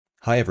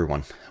Hi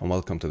everyone, and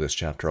welcome to this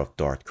chapter of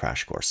Dart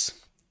Crash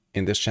Course.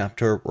 In this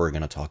chapter, we're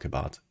going to talk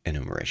about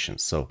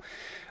enumerations. So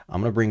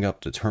I'm going to bring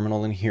up the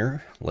terminal in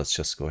here. Let's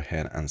just go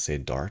ahead and say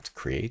Dart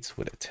create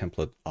with a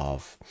template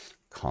of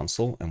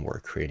console, and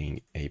we're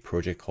creating a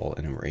project called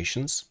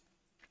Enumerations.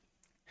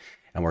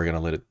 And we're going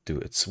to let it do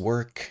its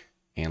work.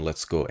 And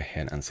let's go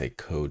ahead and say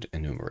code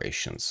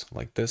enumerations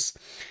like this.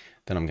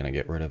 Then I'm going to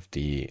get rid of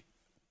the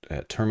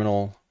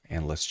terminal,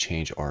 and let's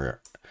change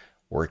our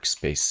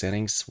workspace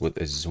settings with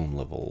a zoom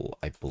level.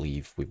 I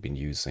believe we've been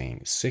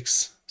using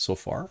 6 so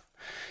far.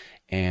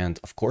 And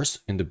of course,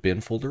 in the bin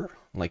folder,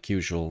 like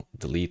usual,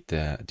 delete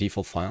the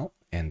default file,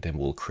 and then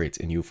we'll create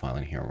a new file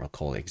in here. We'll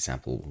call it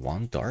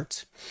example1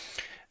 Dart.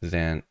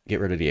 Then get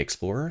rid of the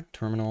Explorer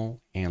terminal,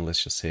 and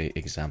let's just say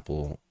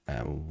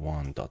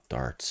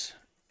example1.dart.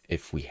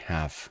 If we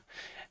have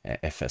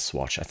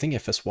fswatch, I think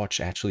fswatch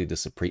actually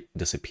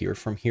disappeared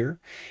from here,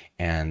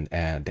 and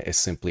that is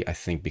simply, I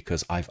think,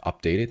 because I've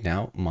updated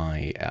now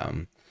my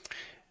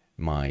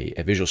my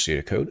Visual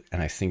Studio Code,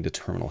 and I think the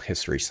terminal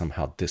history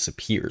somehow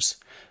disappears.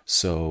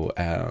 So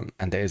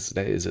and that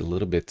is a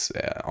little bit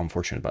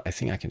unfortunate, but I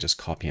think I can just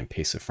copy and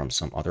paste it from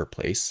some other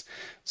place.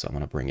 So I'm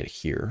going to bring it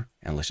here,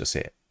 and let's just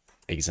say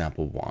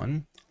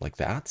example1 like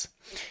that,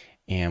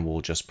 and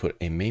we'll just put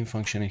a main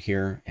function in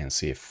here and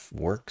see if it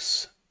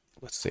works.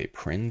 Let's say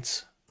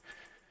print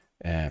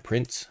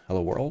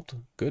hello world.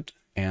 Good.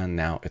 And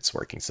now it's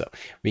working. So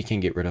we can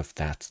get rid of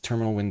that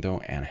terminal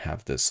window and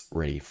have this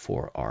ready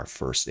for our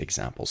first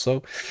example.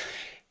 So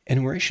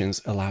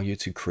enumerations allow you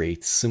to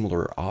create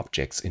similar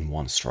objects in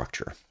one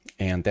structure.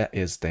 And that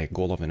is the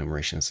goal of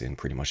enumerations in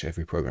pretty much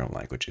every programming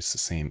language. It's the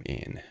same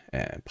in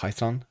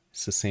Python.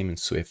 It's the same in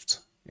Swift.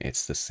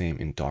 It's the same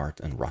in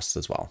Dart and Rust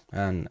as well,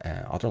 and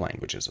other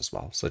languages as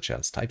well, such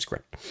as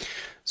TypeScript.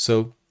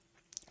 So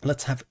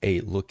let's have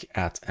a look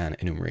at an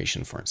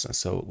enumeration, for instance.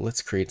 So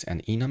let's create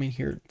an enum in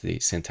here. The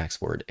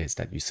syntax word is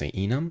that you say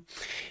enum,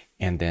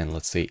 and then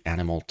let's say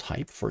animal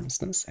type, for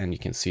instance, and you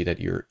can see that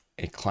your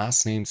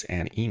class names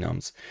and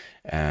enums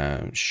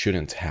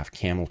shouldn't have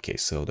camel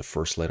case. So the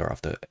first letter of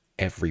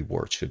every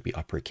word should be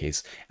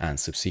uppercase, and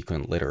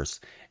subsequent letters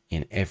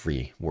in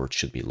every word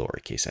should be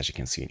lowercase, as you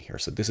can see in here.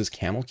 So this is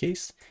camel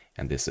case,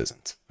 and this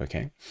isn't.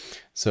 Okay.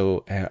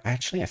 So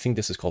actually, I think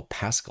this is called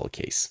Pascal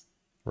case,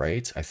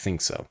 right? I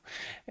think so.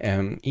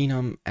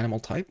 Enum animal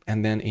type,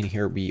 and then in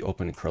here we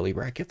open curly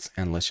brackets,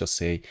 and let's just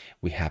say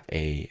we have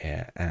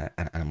an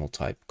animal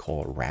type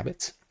called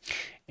rabbit,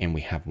 and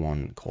we have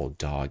one called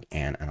dog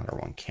and another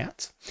one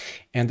cat.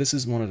 And this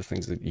is one of the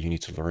things that you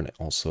need to learn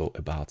also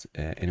about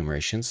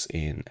enumerations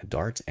in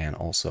Dart, and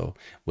also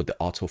with the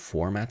auto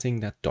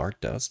formatting that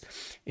Dart does,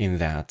 in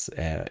that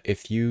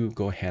if you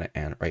go ahead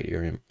and write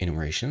your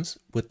enumerations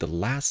with the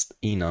last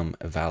enum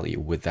value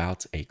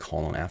without a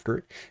colon after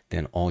it,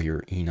 then all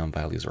your enum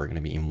values are going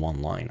to be in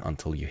one line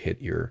until you hit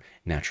your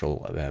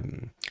natural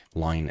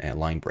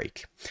line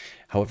break.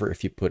 However,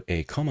 if you put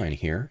a comma in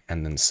here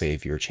and then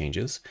save your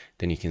changes,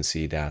 then you can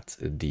see that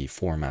the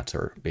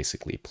formatter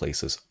basically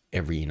places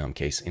every enum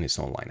case in its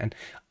own line. And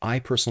I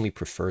personally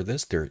prefer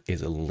this. There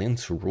is a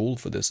lint rule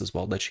for this as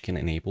well that you can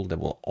enable that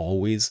will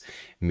always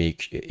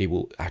it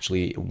will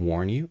actually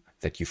warn you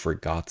that you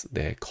forgot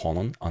the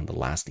colon on the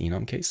last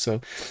enum case. So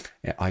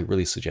I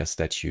really suggest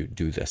that you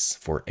do this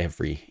for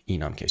every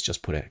enum case.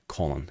 Just put a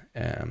colon,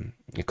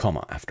 a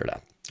comma after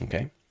that.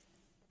 Okay.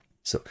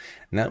 So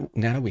now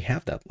that we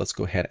have that, let's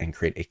go ahead and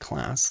create a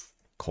class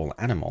called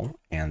animal,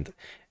 and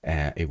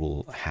it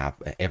will have,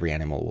 every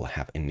animal will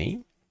have a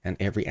name, and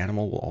every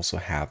animal will also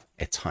have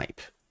a type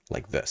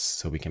like this.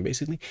 So we can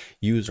basically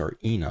use our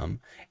enum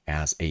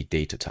as a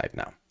data type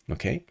now.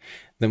 Okay,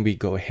 then we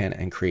go ahead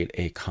and create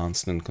a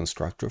constant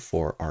constructor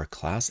for our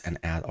class and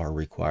add our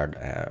required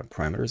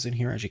parameters in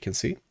here, as you can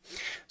see.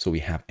 So we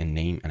have a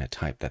name and a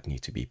type that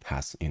need to be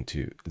passed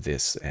into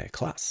this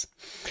class.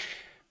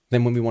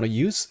 Then when we want to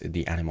use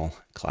the animal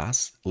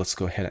class, let's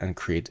go ahead and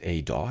create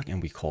a dog,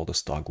 and we call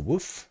this dog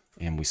Woof,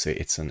 and we say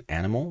it's an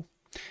animal,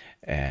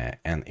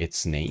 and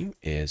its name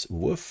is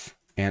Woof,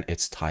 and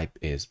its type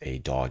is a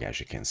dog, as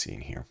you can see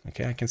in here.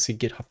 Okay, I can see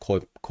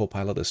GitHub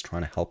Copilot is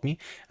trying to help me,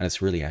 and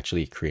it's really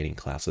actually creating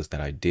classes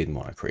that I did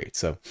want to create.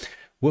 So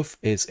Woof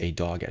is a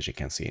dog, as you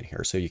can see in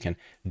here. So you can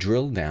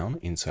drill down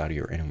inside of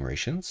your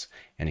enumerations,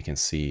 and you can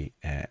see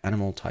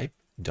animal type,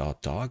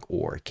 dog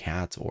or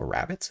cat or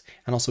rabbit,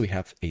 and also we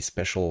have a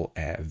special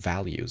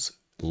values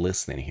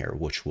list in here,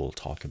 which we'll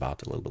talk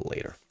about a little bit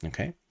later.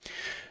 Okay,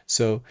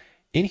 so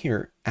in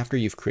here, after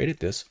you've created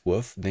this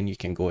Woof, then you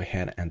can go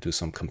ahead and do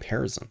some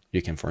comparison.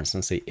 You can, for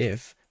instance, say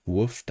if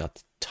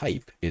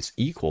Woof.type is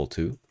equal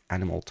to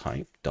animal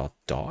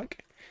type.dog,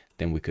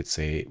 then we could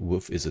say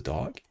Woof is a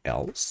dog,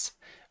 else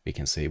we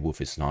can say Woof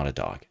is not a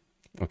dog.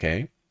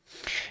 Okay,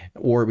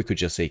 or we could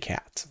just say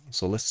cat.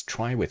 So let's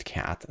try with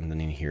cat, and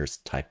then in here's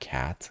type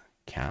cat,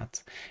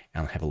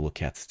 and have a look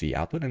at the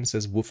output, and it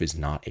says Woof is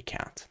not a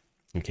cat.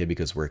 Okay,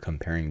 because we're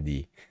comparing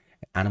the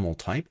animal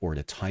type or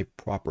the type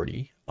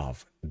property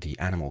of the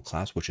animal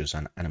class, which is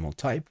an animal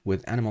type,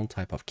 with animal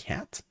type of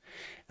cat.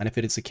 And if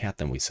it is a cat,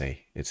 then we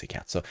say it's a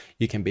cat. So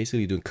you can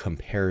basically do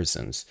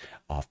comparisons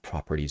of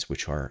properties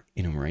which are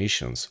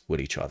enumerations with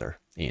each other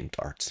in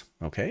Dart.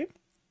 Okay.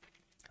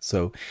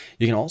 So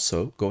you can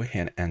also go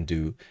ahead and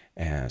do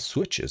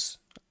switches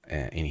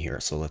in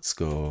here. So let's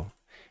go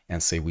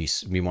and say we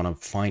want to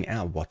find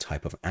out what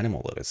type of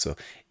animal it is. So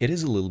it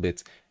is a little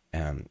bit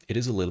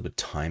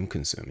time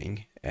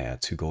consuming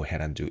to go ahead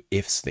and do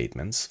if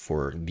statements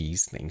for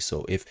these things.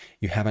 So if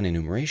you have an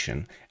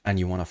enumeration and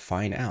you want to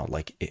find out,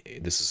 like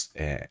this is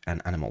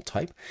an animal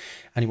type,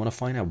 and you want to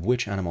find out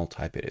which animal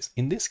type it is.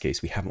 In this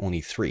case, we have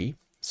only 3.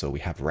 So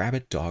we have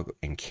rabbit, dog,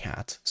 and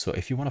cat. So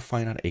if you want to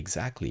find out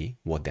exactly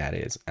what that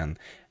is and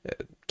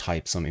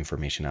type some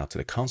information out to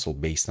the console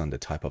based on the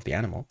type of the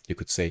animal, you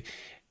could say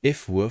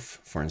if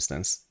woof, for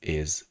instance,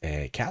 is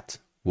a cat,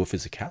 woof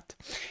is a cat,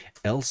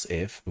 else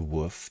if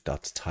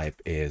woof.type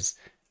is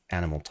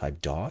animal type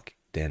dog,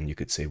 then you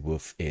could say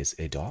woof is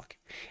a dog.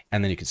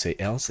 And then you could say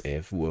else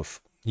if woof,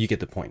 you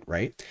get the point,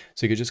 right?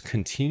 So you could just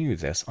continue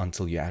this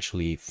until you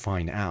actually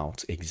find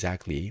out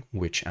exactly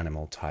which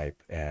animal type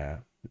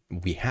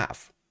we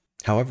have.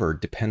 However,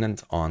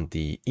 dependent on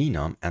the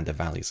enum and the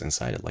values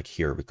inside it, like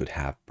here we could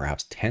have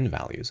perhaps 10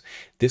 values,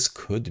 this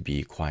could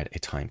be quite a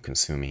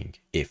time-consuming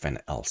if and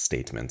else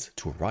statement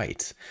to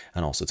write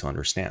and also to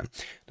understand.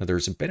 Now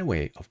there's a better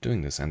way of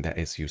doing this, and that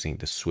is using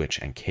the switch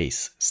and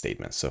case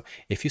statements. So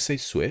if you say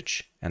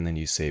switch and then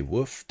you say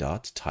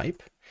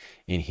woof.type,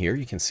 in here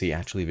you can see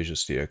actually Visual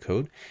Studio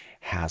Code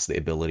has the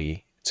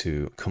ability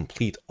to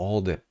complete all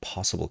the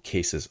possible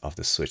cases of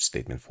the switch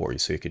statement for you.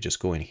 So you could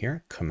just go in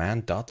here,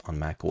 command dot on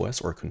Mac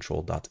OS or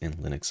control dot in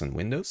Linux and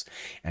Windows,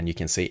 and you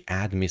can say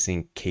add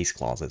missing case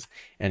clauses,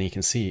 and you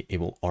can see it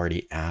will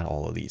already add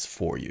all of these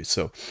for you.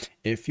 So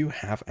if you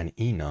have an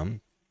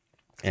enum,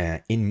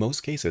 in most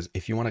cases,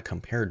 if you want to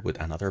compare it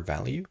with another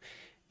value,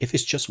 if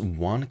it's just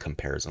one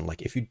comparison,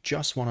 like if you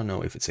just want to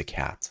know if it's a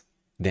cat,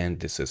 then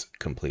this is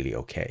completely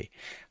okay.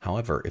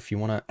 However, if you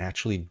want to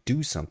actually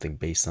do something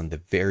based on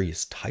the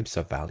various types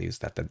of values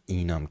that the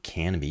enum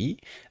can be,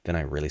 then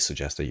I really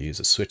suggest that you use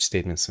a switch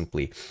statement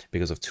simply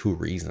because of 2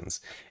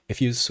 reasons.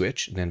 If you use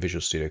switch, then Visual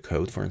Studio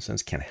Code, for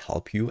instance, can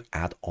help you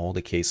add all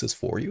the cases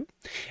for you.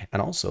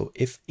 And also,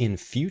 if in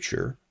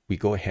future we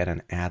go ahead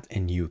and add a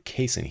new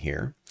case in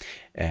here,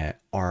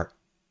 our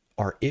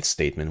if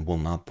statement will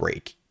not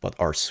break, but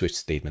our switch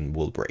statement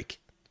will break.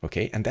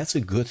 Okay, and that's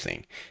a good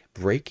thing.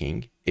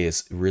 Breaking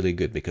is really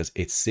good because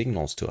it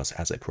signals to us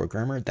as a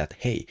programmer that,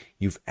 hey,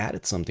 you've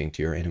added something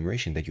to your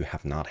enumeration that you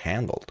have not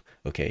handled.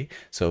 Okay,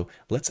 so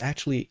let's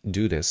actually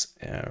do this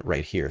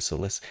right here. So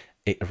let's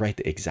write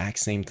the exact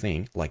same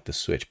thing like the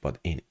switch, but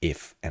in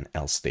if and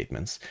else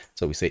statements.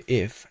 So we say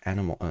if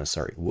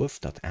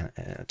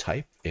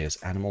woof.type is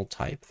animal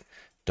type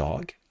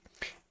dog,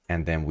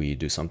 and then we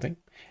do something.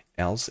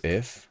 Else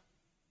if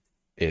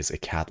is a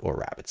cat or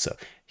rabbit. So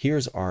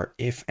here's our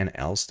if and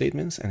else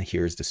statements, and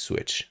here's the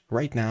switch.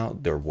 Right now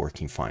they're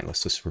working fine.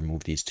 Let's just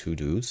remove these 2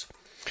 dudes.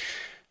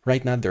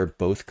 Right now they're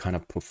both kind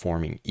of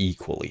performing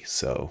equally,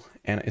 so,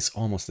 and it's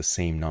almost the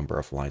same number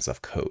of lines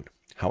of code.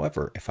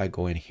 However, if I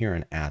go in here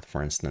and add,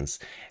 for instance,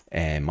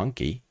 a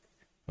monkey,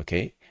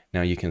 okay,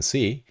 now you can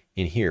see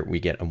in here we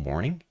get a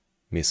warning,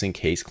 missing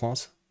case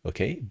clause.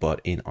 Okay,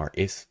 but in our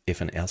if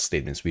and else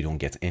statements, we don't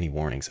get any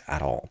warnings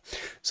at all.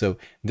 So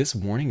this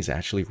warning is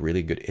actually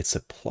really good. It's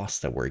a plus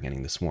that we're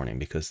getting this warning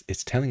because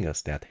it's telling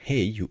us that, hey,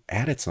 you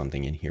added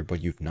something in here,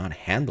 but you've not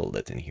handled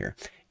it in here.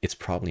 It's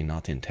probably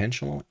not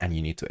intentional and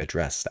you need to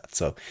address that.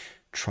 So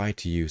try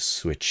to use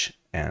switch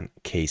and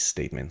case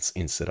statements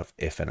instead of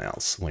if and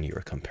else when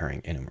you're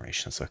comparing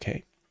enumerations,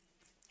 okay?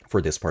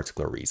 For this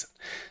particular reason.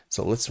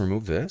 So let's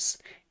remove this.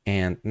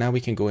 And now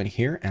we can go in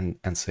here and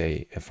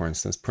say, for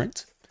instance,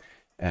 print.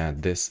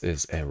 This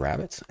is a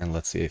rabbit, and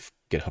let's see if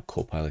GitHub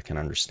Copilot can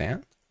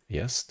understand.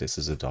 Yes, this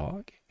is a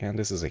dog, and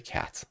this is a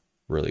cat.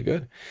 Really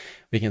good.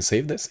 We can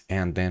save this,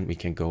 and then we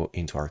can go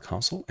into our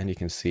console, and you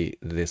can see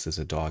this is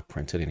a dog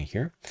printed in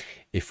here.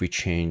 If we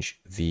change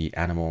the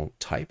animal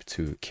type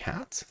to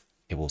cat,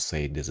 it will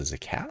say this is a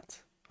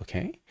cat,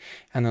 okay?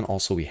 And then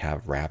also we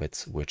have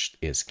rabbits, which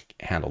is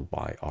handled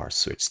by our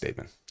switch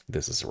statement.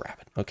 This is a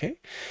rabbit, okay?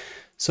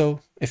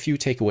 So a few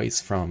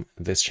takeaways from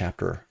this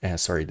chapter,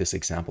 this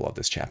example of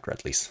this chapter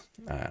at least,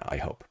 I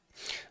hope.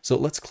 So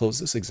let's close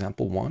this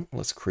example 1.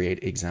 Let's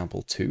create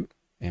example 2,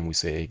 and we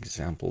say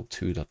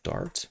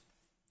example2.dart,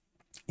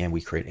 and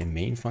we create a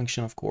main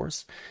function, of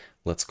course.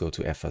 Let's go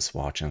to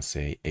fswatch and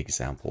say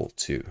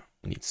example2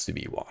 needs to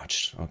be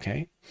watched,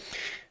 okay?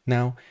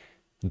 Now,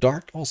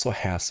 Dart also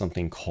has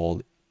something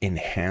called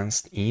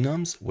enhanced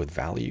enums with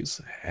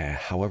values.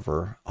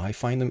 However, I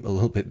find them a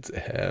little bit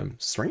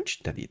strange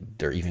that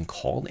they're even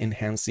called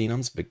enhanced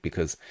enums,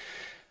 because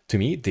to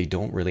me, they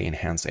don't really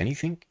enhance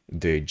anything.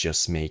 They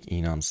just make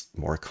enums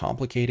more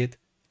complicated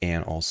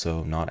and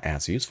also not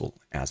as useful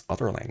as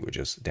other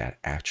languages that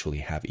actually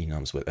have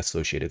enums with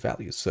associated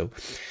values. So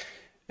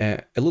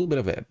A little bit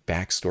of a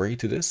backstory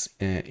to this.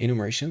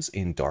 Enumerations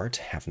in Dart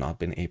have not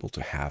been able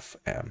to have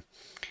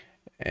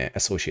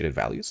associated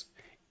values.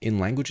 In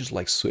languages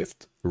like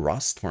Swift,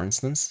 Rust, for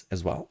instance,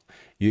 as well,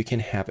 you can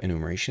have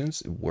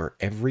enumerations where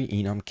every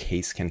enum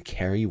case can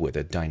carry with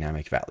it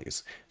dynamic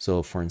values.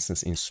 So for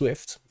instance, in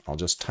Swift, I'll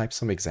just type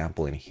some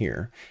example in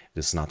here.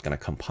 This is not going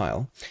to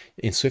compile.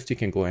 In Swift, you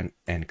can go in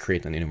and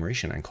create an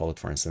enumeration and call it,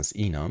 for instance,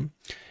 enum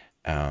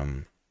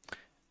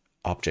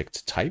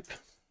object type.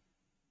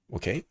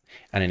 Okay.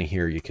 And in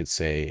here, you could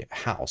say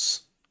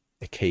house,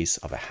 a case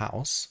of a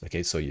house.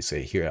 Okay, so you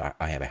say here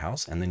I have a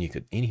house, and then you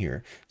could in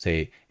here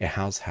say a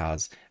house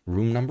has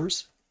room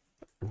numbers,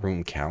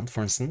 room count,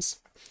 for instance,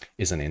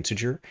 is an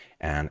integer,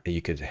 and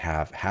you could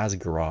have has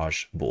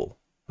garage bull.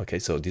 Okay,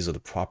 so these are the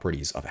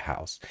properties of a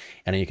house.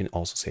 And then you can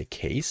also say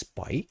case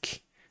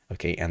bike.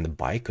 Okay, and the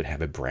bike could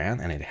have a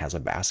brand and it has a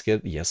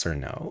basket, yes or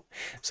no.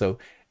 So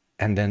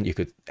and then you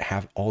could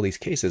have all these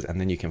cases,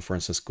 and then you can, for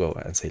instance, go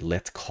and say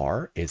let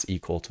car is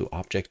equal to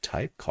object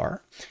type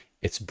car.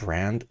 Its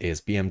brand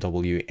is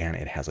BMW and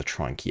it has a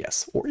trunk,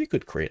 yes. Or you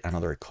could create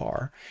another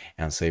car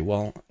and say,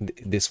 well,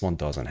 this one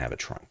doesn't have a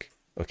trunk.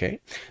 Okay,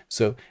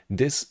 so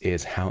this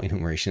is how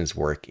enumerations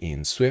work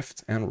in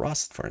Swift and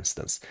Rust, for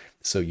instance.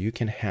 So you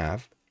can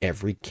have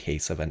every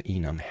case of an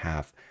enum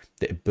have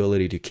the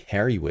ability to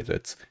carry with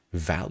it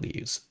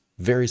values,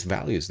 various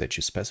values that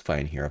you specify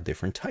in here of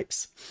different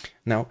types.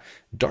 Now,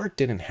 Dart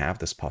didn't have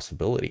this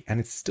possibility, and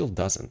it still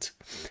doesn't.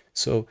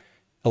 So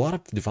a lot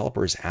of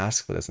developers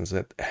ask for this and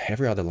said,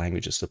 every other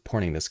language is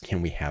supporting this.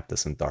 Can we have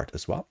this in Dart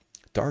as well?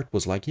 Dart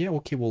was like, yeah,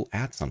 okay, we'll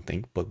add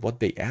something. But what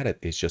they added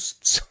is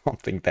just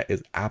something that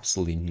is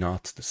absolutely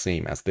not the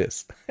same as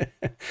this.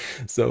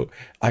 So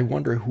I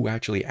wonder who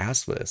actually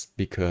asked for this,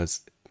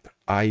 because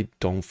I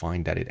don't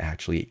find that it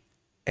actually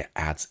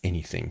adds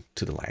anything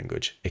to the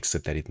language,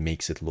 except that it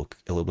makes it look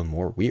a little bit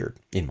more weird,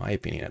 in my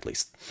opinion, at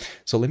least.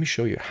 So let me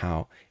show you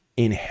how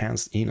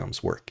enhanced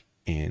enums work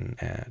in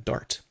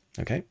Dart.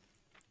 Okay.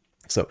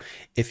 So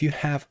if you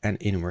have an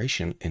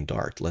enumeration in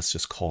Dart, let's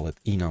just call it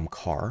enum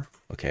car,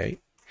 okay,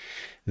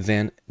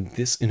 then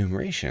this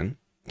enumeration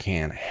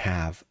can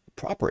have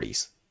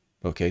properties.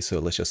 Okay, so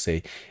let's just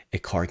say a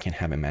car can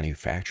have a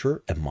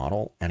manufacturer, a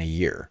model, and a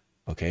year,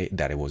 okay,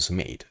 that it was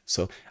made.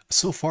 So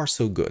far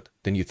so good.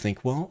 Then you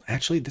think, well,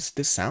 actually this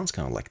sounds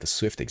kind of like the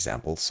Swift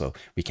example, so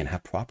we can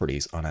have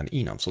properties on an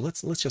enum. So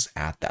let's just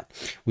add that.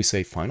 We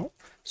say final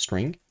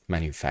string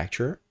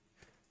manufacturer.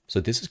 So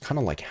this is kind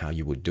of like how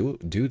you would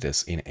do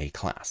this in a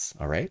class,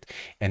 all right?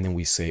 And then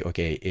we say,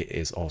 okay, it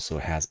is also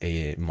has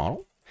a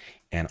model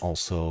and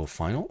also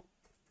final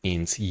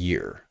int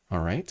year, all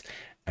right?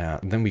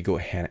 Then we go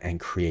ahead and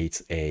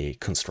create a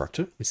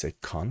constructor. We say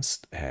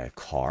const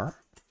car,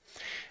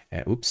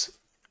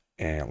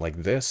 like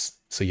this.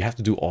 So you have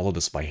to do all of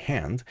this by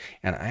hand.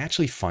 And I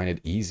actually find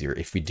it easier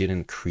if we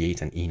didn't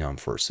create an enum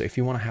first. So if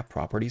you want to have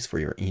properties for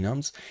your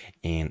enums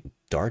in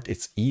Dart,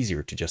 it's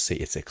easier to just say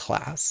it's a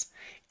class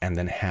and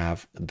then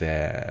have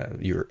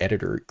your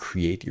editor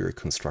create your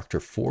constructor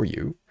for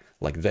you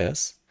like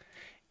this.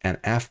 And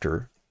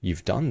after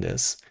you've done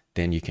this,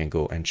 then you can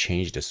go and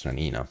change this to an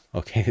enum.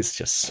 Okay, it's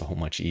just so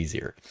much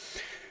easier.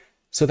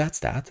 So that's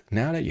that.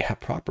 Now that you have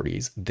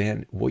properties,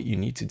 then what you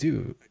need to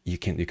do, you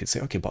could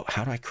say, okay, but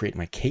how do I create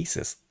my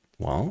cases?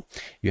 Well,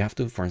 you have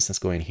to, for instance,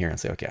 go in here and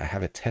say, okay, I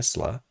have a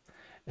Tesla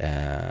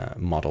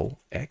Model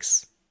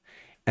X.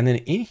 And then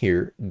in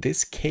here,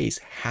 this case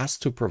has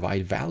to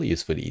provide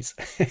values for these.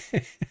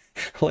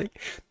 Like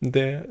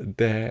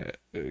the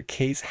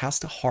case has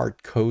to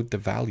hard code the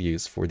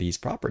values for these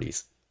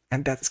properties.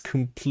 And that's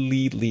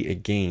completely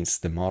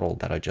against the model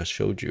that I just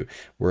showed you,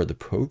 where the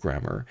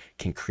programmer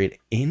can create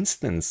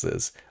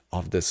instances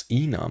of this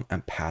enum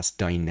and pass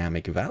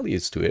dynamic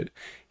values to it.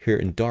 Here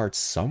in Dart,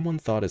 someone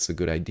thought it's a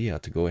good idea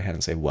to go ahead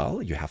and say,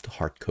 well, you have to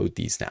hard code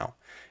these now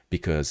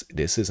because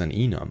this is an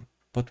enum.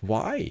 But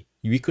why?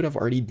 We could have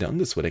already done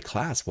this with a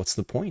class. What's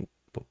the point?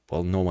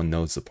 Well, no one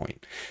knows the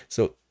point.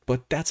 So,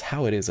 but that's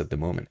how it is at the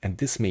moment. And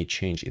this may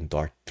change in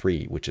Dart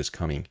 3, which is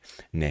coming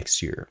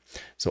next year.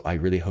 So I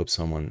really hope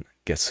someone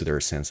gets to their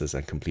senses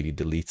and completely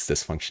deletes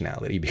this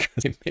functionality,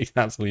 because it makes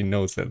absolutely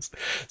no sense.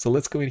 So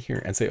let's go in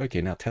here and say,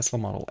 okay, now Tesla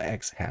Model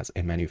X has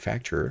a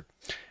manufacturer.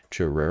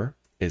 Chauffeur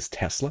is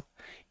Tesla.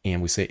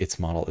 And we say its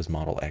model is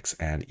Model X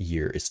and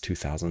year is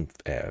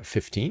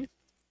 2015.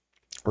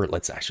 Or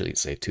let's actually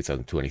say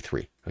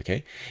 2023,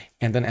 okay?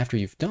 And then after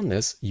you've done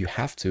this, you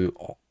have to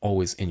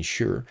always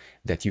ensure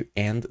that you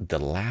end the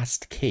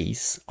last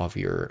case of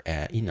your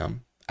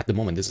enum. At the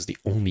moment, this is the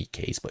only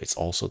case, but it's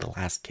also the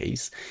last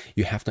case.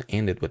 You have to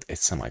end it with a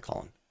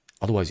semicolon.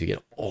 Otherwise, you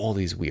get all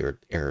these weird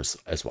errors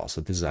as well. So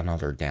this is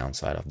another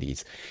downside of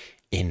these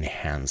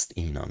enhanced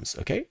enums,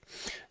 okay?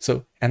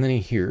 So, and then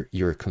in here,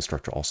 your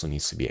constructor also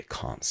needs to be a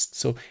const.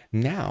 So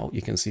now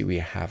you can see we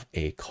have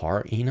a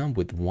car enum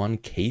with one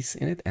case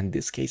in it, and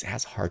this case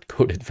has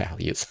hard-coded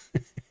values.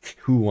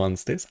 Who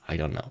wants this? I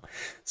don't know.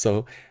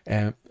 So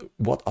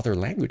what other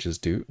languages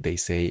do, they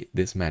say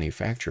this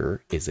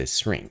manufacturer is a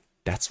string.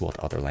 That's what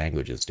other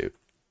languages do.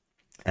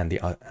 and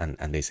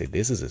they say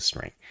this is a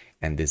string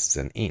and this is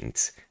an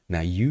int.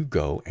 Now you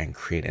go and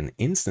create an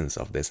instance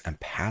of this and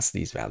pass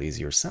these values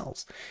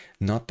yourselves.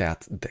 Not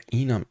that the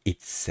enum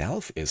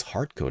itself is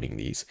hard coding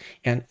these,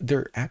 and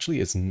there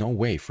actually is no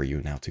way for you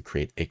now to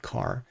create a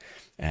car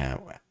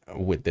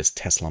with this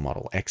Tesla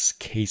Model X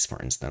case,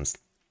 for instance,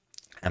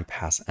 and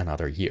pass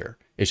another year.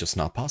 It's just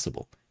not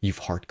possible. You've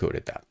hard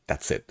coded that.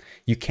 That's it.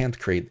 You can't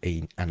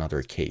create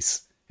another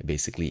case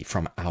basically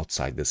from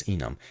outside this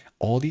enum.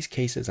 All these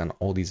cases and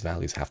all these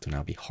values have to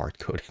now be hard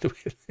coded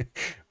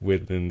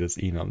within this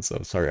enum.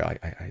 So sorry,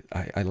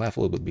 I laugh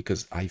a little bit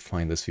because I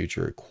find this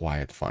feature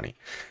quite funny.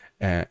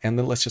 And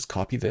then let's just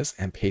copy this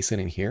and paste it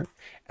in here.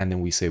 And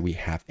then we say we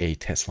have a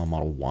Tesla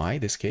Model Y,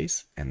 this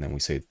case, and then we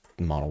say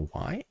Model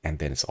Y, and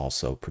then it's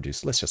also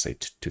produced, let's just say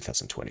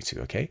 2022.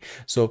 Okay,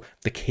 so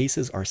the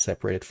cases are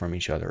separated from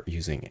each other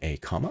using a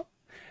comma.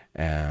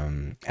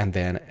 And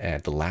then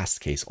the last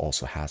case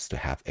also has to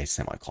have a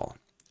semicolon.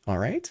 All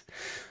right,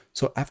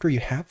 so after you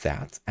have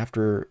that,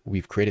 after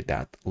we've created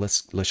that,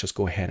 let's just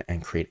go ahead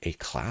and create a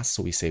class.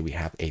 So we say we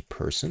have a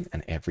person,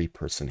 and every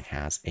person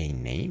has a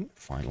name,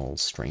 final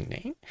string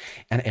name,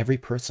 and every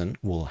person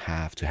will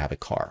have to have a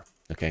car.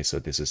 Okay, so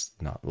this is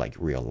not like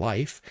real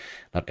life.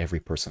 Not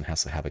every person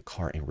has to have a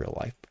car in real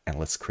life. And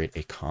let's create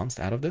a const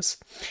out of this,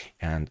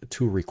 and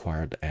two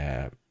required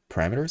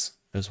parameters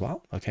as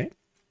well. Okay,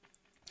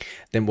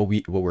 then what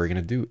we're going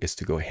to do is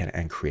to go ahead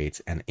and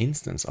create an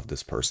instance of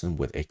this person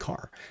with a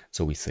car.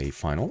 So we say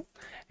final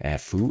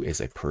foo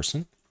is a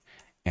person,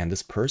 and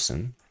this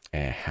person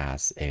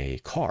has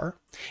a car.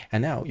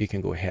 And now you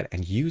can go ahead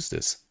and use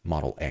this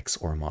Model X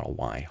or Model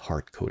Y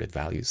hard-coded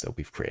values that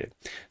we've created.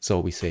 So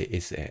we say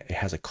it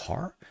has a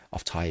car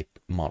of type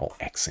Model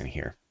X in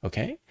here.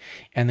 Okay,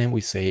 and then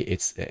we say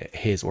it's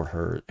his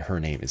or her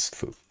name is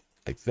foo,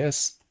 like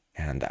this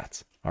and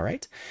that. All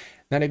right,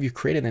 now if you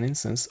created an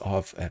instance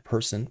of a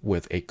person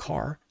with a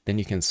car, then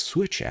you can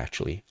switch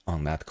actually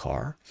on that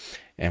car,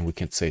 and we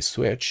can say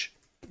switch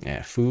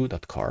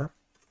foo.car,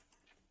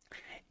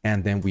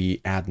 and then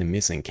we add the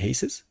missing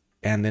cases,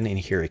 and then in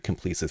here it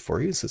completes it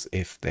for you. It says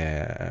if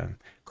the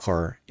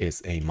car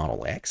is a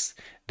Model X,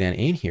 then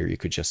in here you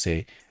could just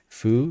say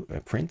foo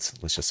print,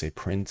 let's just say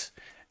print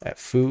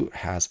foo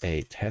has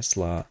a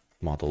Tesla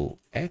Model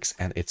X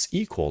and it's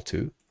equal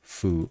to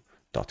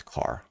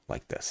foo.car,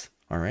 like this.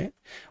 All right,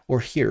 or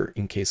here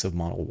in case of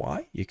Model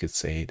Y, you could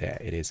say that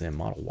it is a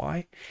Model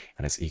Y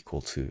and it's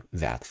equal to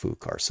that foo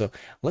car. So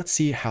let's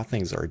see how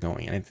things are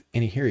going. And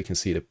in here you can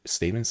see the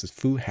statement says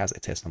foo has a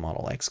Tesla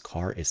Model X,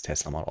 car is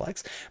Tesla Model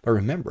X. But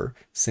remember,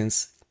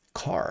 since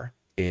car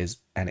is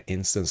an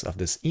instance of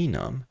this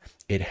enum,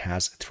 it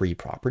has three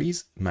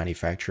properties: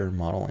 manufacturer,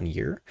 model, and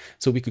year.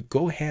 So we could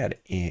go ahead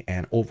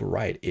and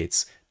override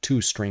its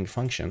toString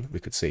function. We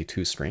could say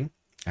toString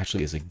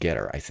actually is a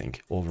getter, I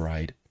think.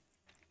 Override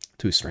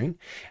toString,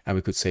 and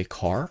we could say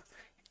car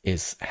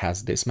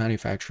has this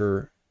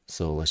manufacturer,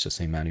 so let's just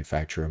say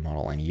manufacturer,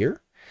 model, and year.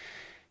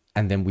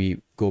 And then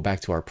we go back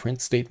to our print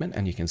statement,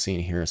 and you can see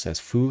in here it says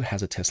foo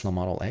has a Tesla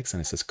Model X,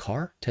 and it says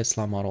car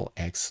Tesla Model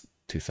X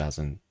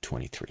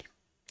 2023.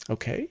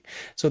 Okay,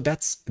 so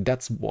that's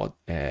what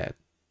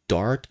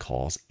Dart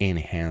calls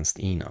enhanced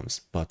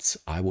enums, but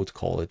I would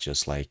call it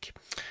just like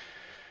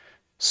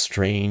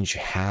strange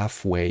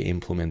halfway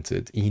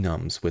implemented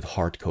enums with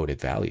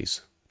hard-coded values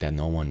that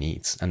no one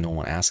needs and no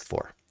one asked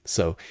for.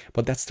 So,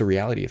 but that's the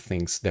reality of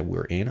things that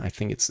we're in. I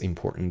think it's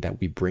important that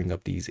we bring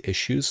up these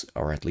issues,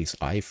 or at least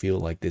I feel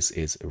like this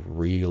is a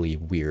really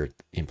weird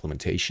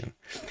implementation.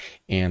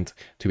 And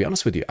to be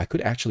honest with you, I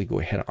could actually go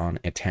ahead on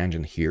a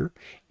tangent here,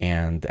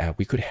 and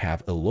we could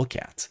have a look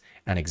at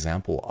an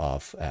example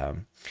of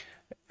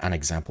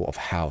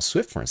how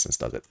Swift, for instance,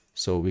 does it.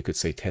 So we could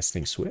say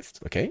testing Swift,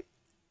 okay?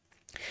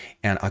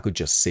 And I could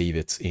just save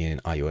it in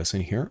iOS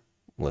in here.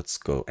 Let's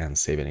go and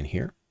save it in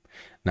here.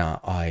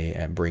 Now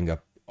I bring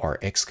up our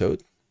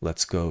Xcode.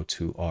 Let's go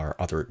to our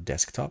other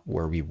desktop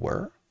where we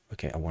were.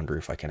 Okay, I wonder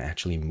if I can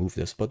actually move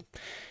this, but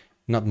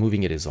not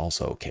moving it is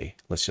also okay.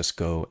 Let's just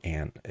go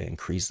and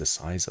increase the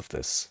size of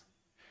this.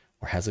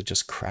 Or has it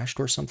just crashed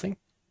or something?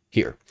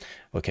 Here,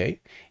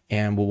 okay.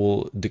 And we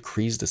will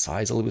decrease the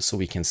size a little bit so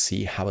we can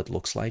see how it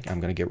looks like.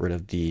 I'm gonna get rid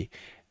of the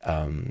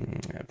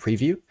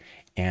preview,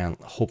 and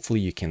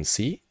hopefully you can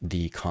see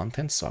the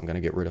content. So I'm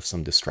gonna get rid of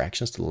some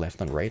distractions to the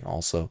left and right.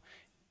 Also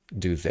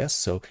do this.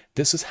 So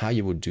this is how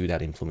you would do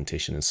that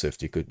implementation in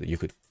Swift. You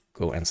could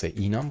go and say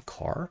enum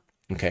car,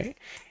 okay,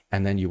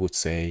 and then you would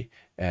say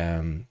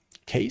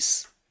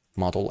case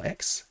Model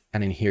X,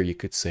 and in here you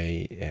could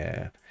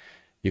say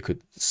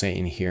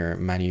in here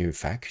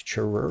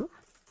manufacturer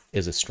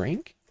is a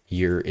string,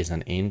 year is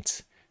an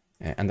int,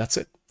 and that's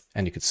it.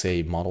 And you could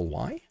say Model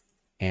Y,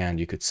 and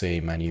you could say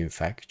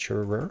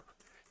manufacturer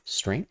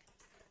string,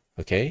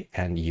 okay,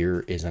 and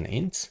year is an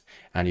int,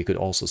 and you could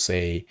also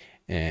say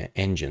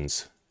engine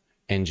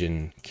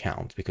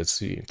count, because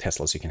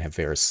Teslas, you can have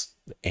various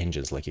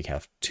engines, like you can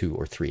have 2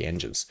 or 3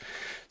 engines.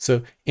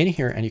 So in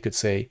here, and you could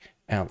say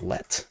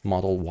let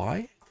Model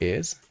Y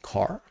is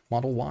car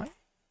Model Y,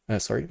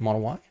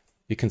 Model Y.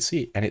 you can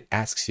see, and it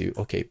asks you,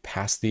 okay,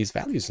 pass these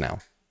values now.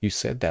 You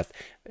said that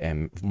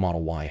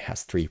model Y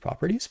has 3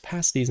 properties,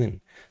 pass these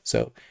in.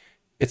 So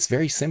it's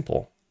very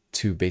simple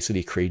to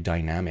basically create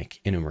dynamic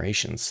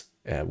enumerations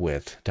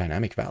with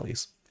dynamic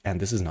values. And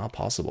this is not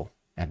possible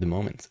at the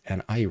moment.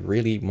 And I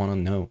really want to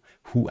know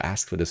who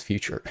asked for this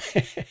feature.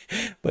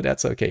 But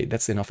that's okay.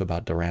 That's enough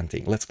about the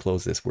ranting. Let's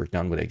close this. We're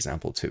done with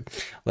example 2.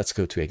 Let's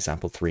go to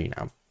example 3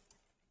 now.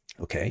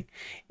 Okay,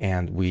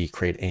 and we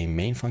create a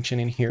main function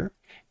in here,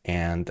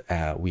 and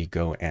we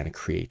go and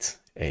create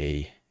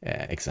a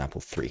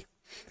example 3.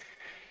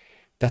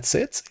 That's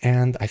it,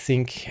 and I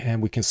think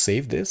we can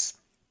save this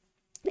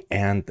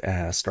and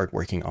start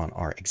working on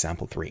our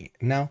example 3.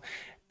 Now,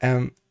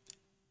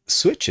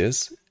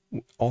 switches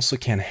also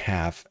can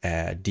have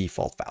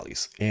default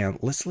values, and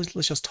let's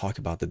just talk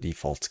about the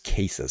default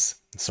cases.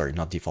 Sorry,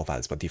 not default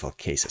values, but default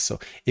cases. So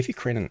if you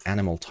create an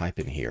animal type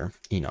in here,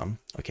 enum,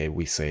 okay,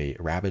 we say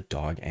rabbit,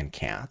 dog, and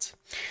cat.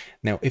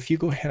 Now, if you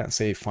go ahead and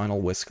say final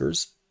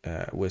whiskers,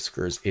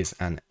 whiskers is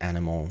an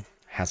animal,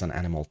 has an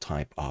animal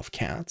type of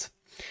cat.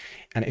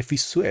 And if we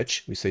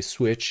switch, we say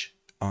switch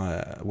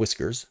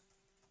whiskers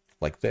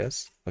like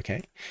this,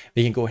 okay,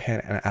 we can go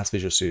ahead and ask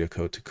Visual Studio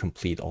Code to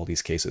complete all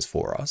these cases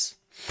for us.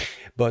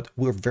 But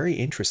we're very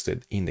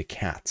interested in the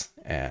cat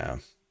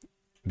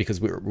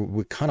because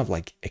we kind of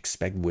like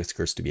expect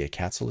whiskers to be a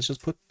cat. So let's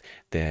just put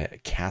the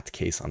cat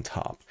case on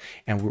top,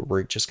 and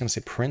we're just going to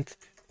say print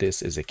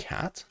this is a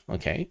cat,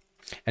 okay?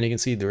 And you can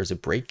see there's a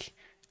break,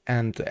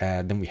 and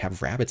then we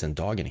have rabbits and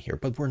dog in here,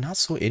 but we're not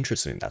so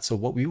interested in that. So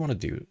what we want to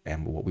do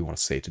and what we want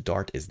to say to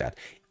Dart is that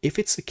if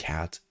it's a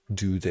cat,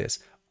 do this,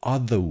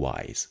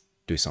 otherwise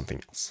do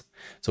something else.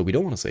 So we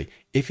don't want to say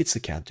if it's a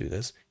cat, do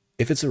this.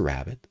 If it's a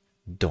rabbit,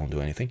 don't do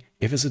anything.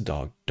 If it's a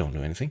dog, don't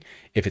do anything.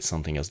 If it's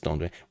something else, don't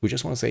do it. We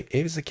just want to say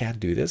if it's a cat,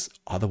 do this,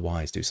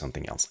 otherwise do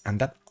something else. And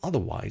that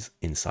otherwise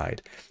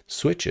inside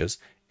switches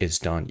is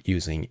done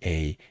using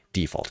a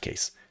default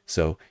case.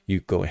 So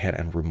you go ahead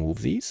and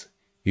remove these.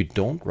 You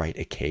don't write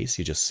a case,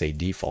 you just say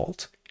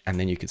default, and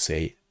then you could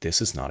say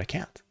this is not a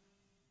cat.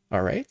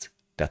 All right,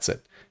 that's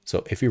it.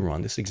 So if you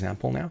run this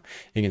example now,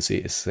 you can see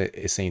it's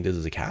saying this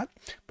is a cat,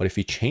 but if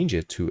you change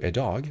it to a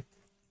dog,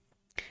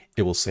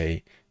 it will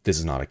say this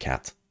is not a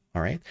cat.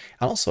 All right.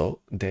 And also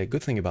the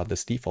good thing about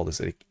this default is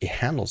that it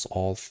handles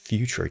all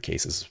future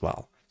cases as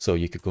well. So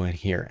you could go in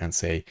here and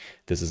say,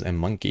 this is a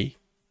monkey.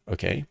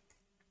 Okay.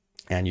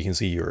 And you can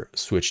see your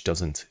switch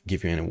doesn't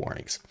give you any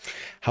warnings.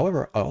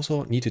 However, I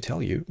also need to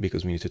tell you,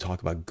 because we need to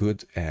talk about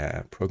good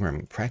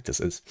programming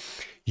practices,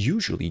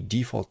 usually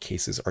default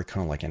cases are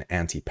kind of like an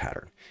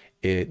anti-pattern.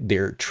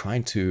 They're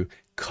trying to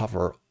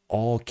cover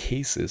all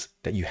cases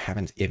that you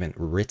haven't even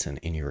written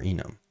in your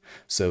enum.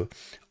 So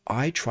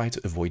I try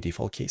to avoid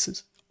default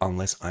cases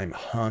unless I'm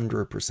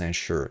 100%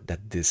 sure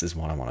that this is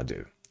what I want to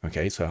do.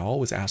 Okay, so I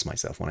always ask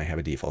myself when I have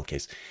a default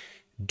case,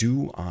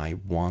 do I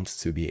want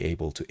to be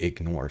able to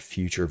ignore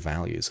future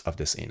values of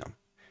this enum?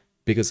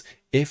 Because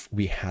if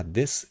we had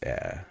this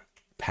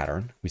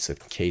pattern, we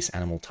said case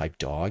animal type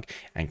dog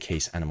and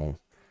case animal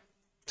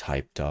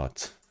type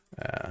dot,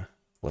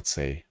 let's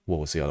say,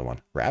 what was the other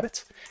one?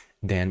 Rabbit.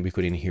 Then we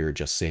could in here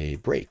just say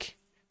break.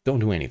 Don't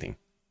do anything.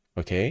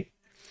 Okay.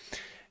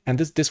 And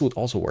this would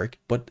also work,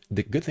 but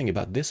the good thing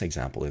about this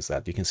example is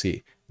that you can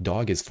see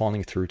dog is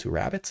falling through to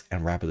rabbit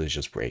and rabbit is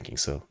just breaking.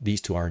 So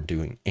these two aren't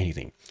doing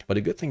anything. But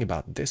the good thing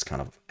about this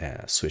kind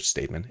of switch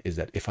statement is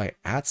that if I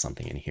add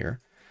something in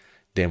here,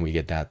 then we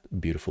get that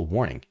beautiful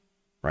warning,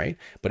 right?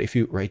 But if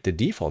you write the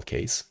default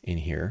case in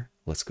here,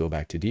 let's go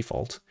back to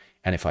default.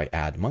 And if I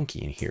add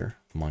monkey in here,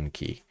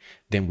 monkey,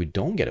 then we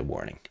don't get a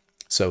warning.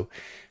 So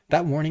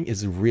that warning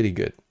is really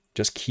good.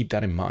 Just keep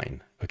that in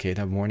mind. Okay,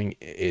 that warning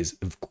is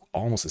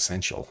almost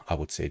essential, I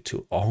would say,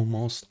 to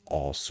almost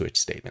all switch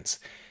statements,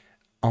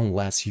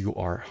 unless you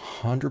are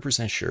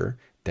 100% sure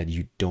that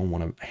you don't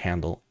want to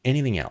handle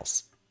anything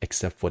else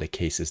except for the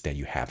cases that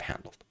you have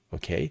handled.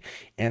 Okay,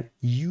 and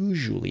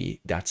usually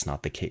that's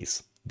not the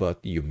case, but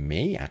you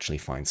may actually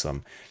find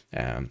some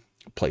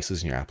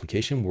places in your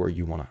application where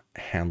you want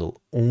to handle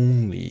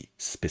only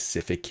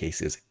specific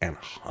cases and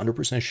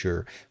 100%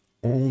 sure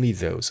only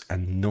those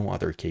and no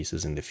other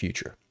cases in the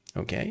future.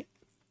 Okay,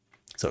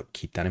 so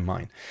keep that in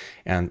mind.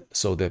 And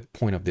so the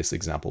point of this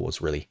example was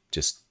really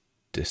just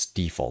this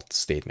default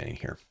statement in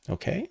here.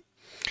 Okay,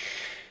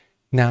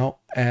 now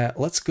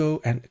let's go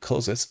and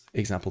close this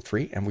example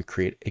 3 and we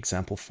create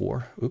example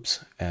 4.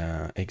 Oops,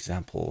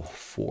 example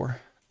 4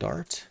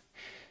 Dart,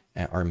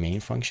 our main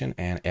function,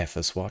 and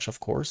fswatch, of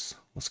course.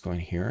 Let's go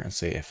in here and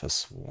say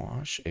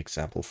fswatch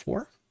example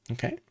 4.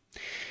 Okay,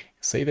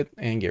 save it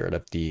and get rid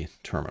of the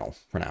terminal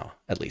for now,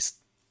 at least.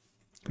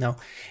 Now,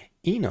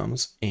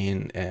 enums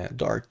in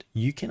Dart,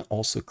 you can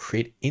also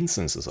create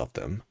instances of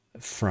them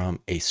from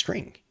a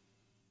string.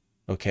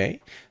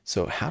 Okay,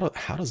 so how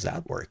does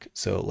that work?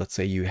 So let's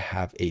say you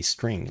have a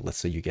string. Let's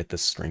say you get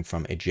this string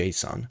from a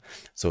JSON.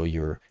 So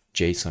your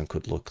JSON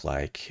could look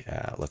like,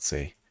 let's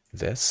say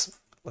this.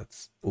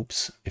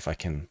 Oops, if I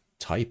can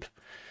type.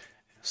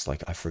 It's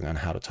like I forgot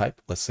how to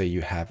type. Let's say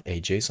you have a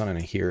JSON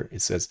and here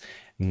it says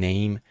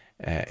name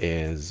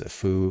is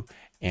foo,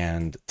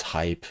 and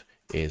type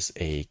is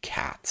a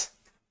cat,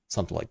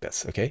 something like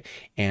this, okay?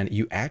 And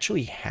you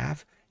actually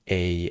have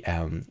a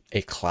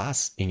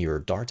class in your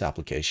Dart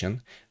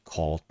application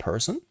called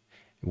person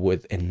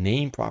with a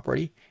name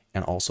property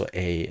and also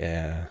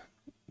a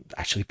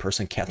actually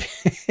person can't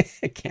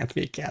can't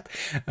be a cat.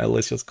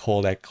 Let's just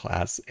call that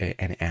class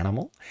an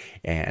animal,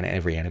 and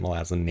every animal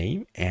has a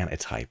name and a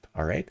type.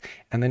 All right,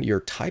 and then your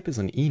type is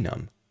an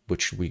enum,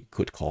 which we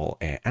could call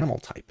an animal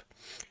type.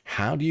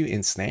 How do you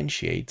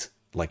instantiate,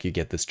 like you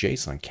get this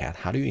JSON cat,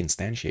 how do you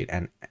instantiate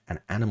an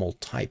animal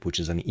type, which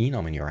is an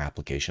enum in your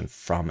application,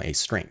 from a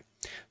string?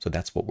 So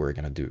that's what we're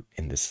going to do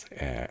in this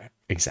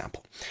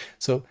example.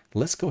 So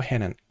let's go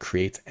ahead and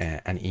create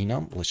an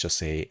enum. Let's just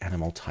say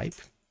animal type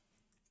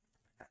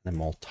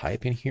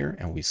in here,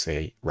 and we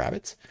say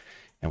rabbit,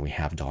 and we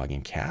have dog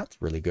and cat.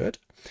 Really good.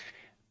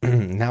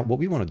 Now what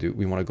we want to do,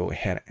 we want to go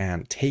ahead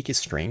and take a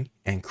string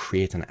and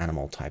create an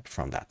animal type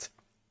from that.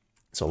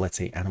 So let's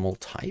say animal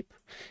type,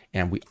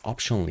 and we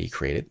optionally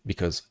create it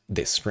because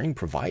the string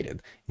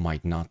provided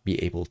might not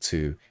be able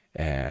to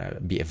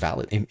be a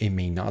valid, it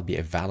may not be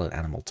a valid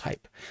animal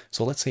type.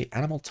 So let's say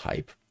animal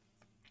type,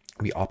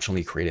 we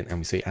optionally create it, and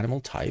we say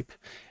animal type,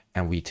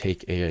 and we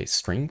take a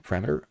string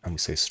parameter, and we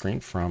say string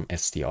from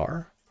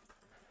str,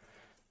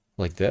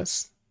 like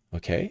this,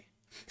 okay?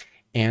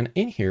 And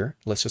in here,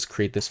 let's just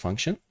create this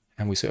function,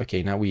 and we say,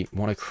 okay, now we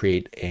want to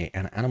create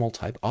an animal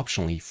type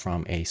optionally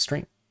from a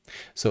string.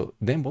 So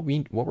then what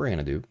we're going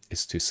to do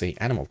is to say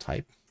animal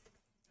type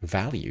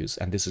values,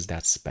 and this is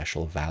that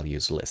special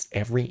values list.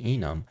 Every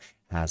enum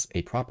has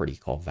a property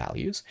called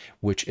values,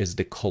 which is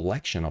the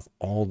collection of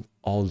all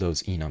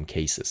those enum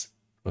cases.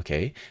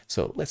 Okay,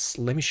 so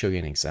let me show you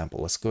an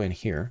example. Let's go in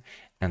here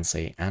and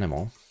say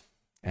animal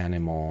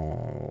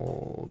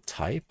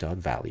type dot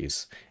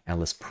values, and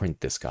let's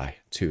print this guy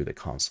to the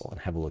console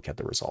and have a look at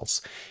the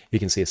results. You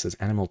can see it says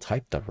animal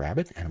type dot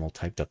rabbit, animal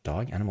type dot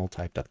dog, animal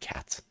type dot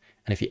cat.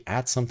 And if you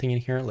add something in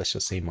here, let's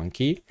just say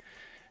monkey,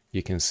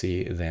 you can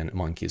see then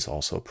monkey is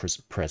also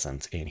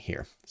present in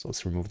here. So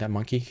let's remove that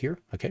monkey here.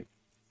 Okay,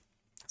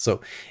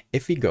 so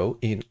if we go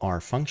in our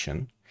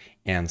function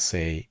and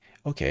say,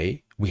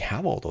 okay, we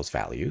have all those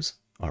values,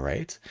 all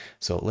right,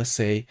 so let's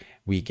say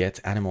we get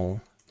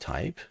animal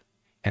type,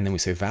 and then we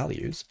say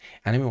values,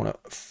 and then we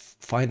want to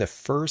find the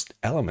first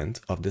element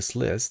of this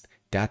list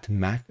that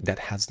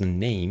has the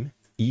name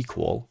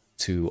equal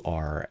to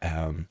our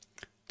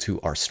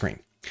string.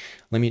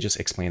 Let me just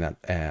explain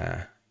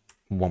that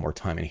one more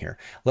time in here.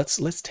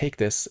 Let's take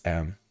this,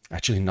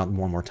 actually not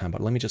one more time,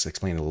 but let me just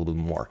explain it a little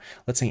bit more.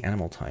 Let's say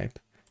animal type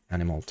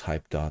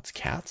dot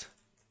cat.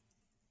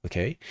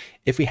 Okay,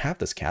 if we have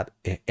this cat,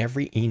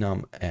 every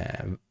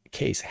enum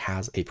case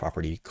has a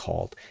property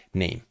called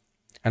name,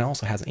 and it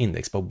also has an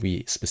index, but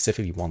we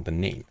specifically want the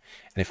name.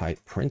 And if I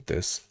print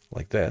this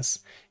like this,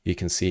 you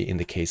can see in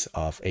the case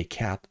of a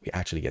cat, we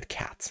actually get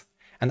cat.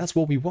 And that's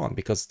what we want,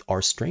 because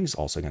our string is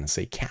also going to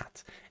say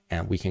cat,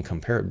 and we can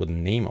compare it with the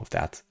name of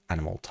that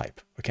animal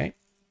type. Okay,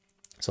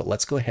 so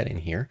let's go ahead in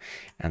here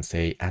and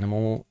say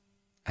animal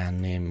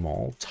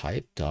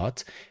type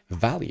dot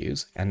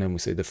values, and then we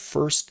say the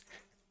first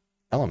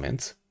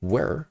element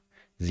where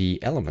the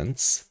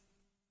element's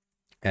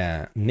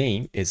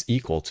name is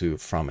equal to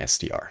from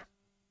str.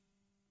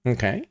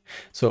 Okay,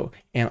 so,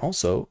 and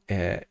also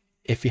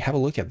if you have a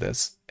look at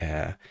this,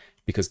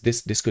 because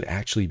this could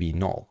actually be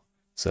null.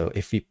 So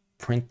if we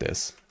print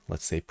this,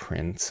 let's say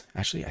print,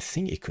 actually I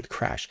think it could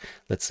crash,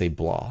 let's say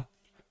blah,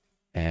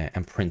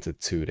 and print it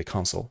to the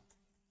console.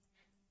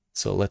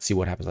 So let's see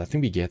what happens. I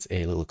think we get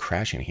a little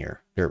crash in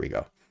here. There we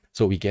go.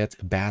 So we get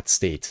bad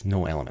state,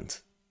 no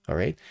element. All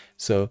right,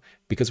 so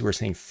because we're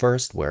saying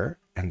first where,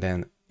 and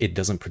then it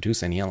doesn't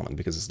produce any element,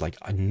 because it's like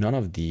none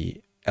of the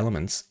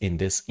elements in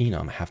this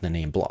enum have the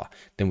name blah,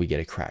 then we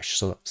get a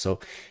crash. So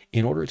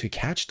in order to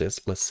catch this,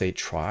 let's say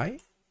try,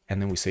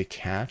 and then we say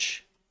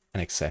catch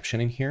an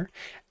exception in here,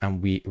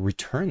 and we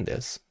return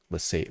this.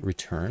 Let's say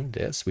return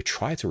this, we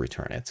try to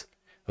return it.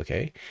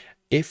 Okay,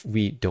 if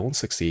we don't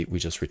succeed, we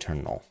just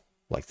return null,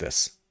 like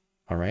this.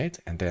 All right,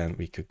 and then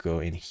we could go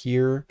in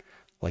here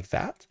like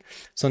that.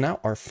 So now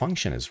our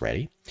function is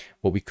ready.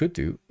 What we could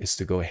do is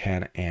to go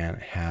ahead and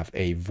have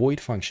a void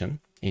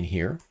function in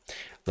here.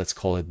 Let's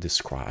call it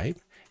describe,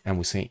 and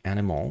we say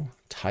animal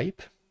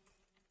type,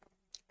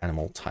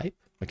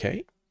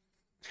 okay,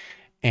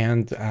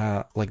 and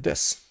like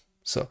this.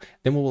 So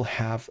then we will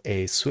have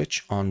a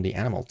switch on the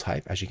animal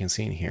type, as you can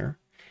see in here,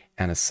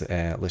 and it's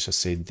let's just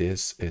say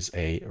this is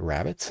a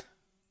rabbit,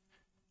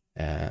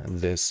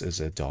 this is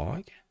a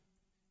dog,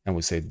 and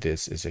we say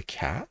this is a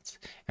cat,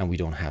 and we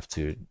don't have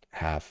to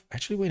have,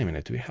 actually, wait a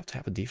minute, do we have to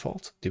have a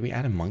default? Did we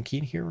add a monkey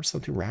in here or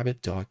something?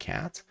 Rabbit, dog,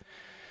 cat,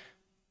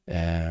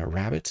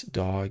 rabbit,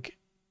 dog,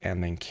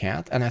 and then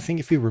cat. And I think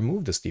if we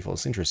remove this default,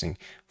 it's interesting,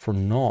 for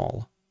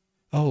null,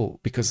 oh,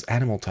 because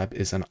animal type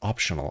is an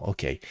optional.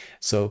 Okay,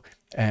 so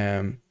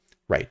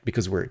right?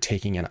 Because we're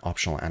taking an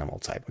optional animal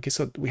type. Okay,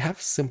 so we have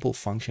a simple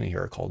function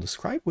here called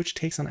describe, which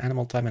takes an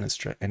animal type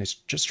and it's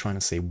just trying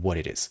to say what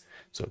it is.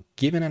 So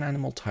given an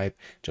animal type,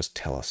 just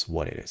tell us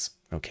what it is.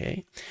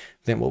 Okay,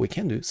 then what we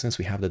can do, since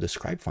we have the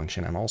describe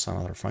function and also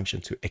another function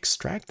to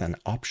extract an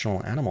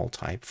optional animal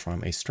type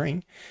from a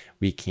string,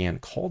 we can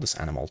call this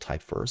animal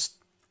type first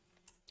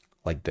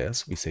like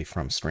this. We say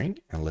from string,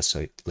 and let's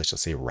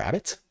just say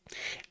rabbit,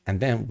 and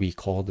then we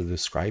call the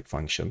describe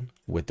function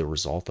with the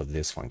result of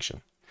this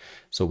function.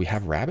 So we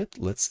have rabbit.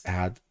 Let's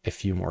add a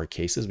few more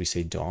cases. We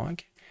say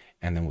dog,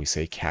 and then we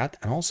say cat,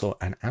 and also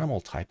an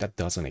animal type that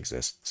doesn't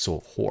exist. So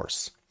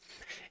horse.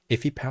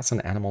 If we pass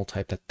an animal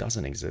type that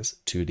doesn't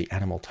exist to the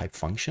animal type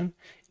function,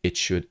 it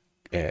should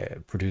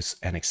produce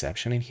an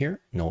exception in here,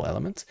 null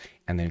element,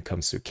 and then it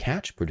comes to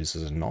catch,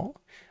 produces a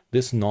null.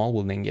 This null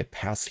will then get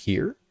passed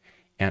here,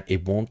 and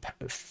it won't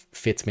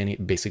fit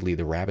basically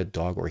the rabbit,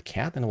 dog, or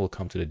cat, and it will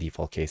come to the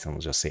default case and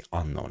we'll just say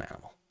unknown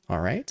animal.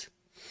 All right.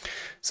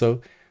 So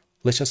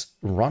let's just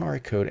run our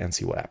code and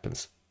see what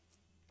happens.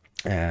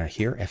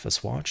 Here,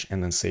 fs watch,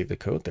 and then save the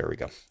code. There we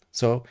go.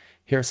 So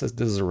here it says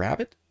this is a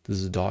rabbit, this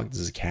is a dog, this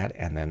is a cat,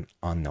 and then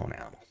unknown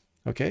animal.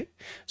 Okay,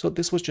 so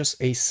this was just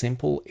a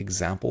simple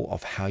example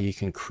of how you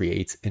can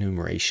create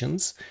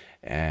enumerations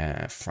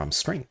from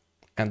string.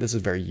 And this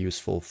is very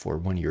useful for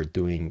when you're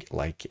doing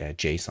like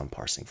JSON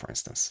parsing, for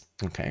instance.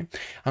 Okay,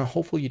 and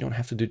hopefully you don't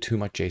have to do too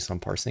much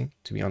JSON parsing,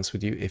 to be honest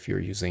with you, if you're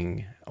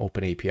using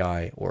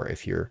OpenAPI or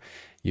if you're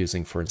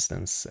using, for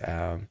instance,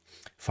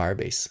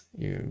 Firebase.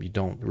 You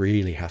don't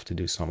really have to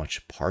do so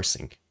much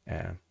parsing.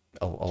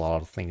 A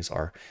lot of things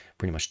are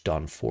pretty much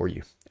done for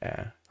you.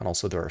 And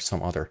also there are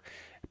some other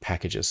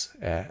packages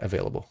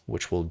available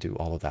which will do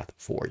all of that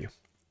for you.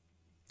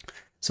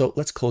 So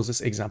let's close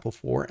this example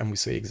 4 and we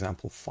say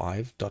example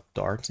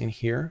 5.dart in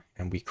here,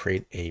 and we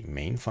create a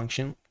main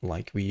function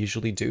like we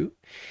usually do.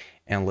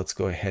 And let's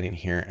go ahead in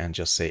here and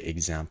just say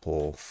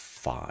example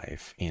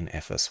 5 in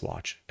FS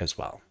watch as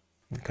well.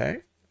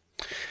 Okay.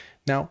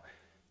 Now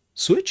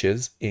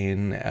switches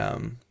in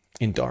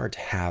Dart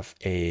have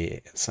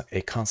a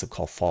concept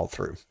called fall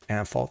through,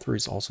 and fall through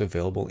is also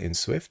available in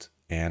Swift,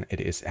 and it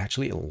is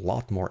actually a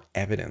lot more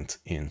evident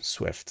in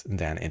Swift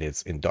than it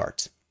is in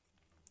Dart.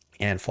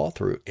 And fall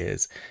through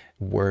is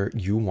where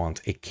you want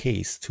a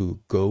case to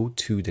go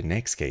to the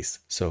next case.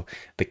 So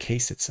the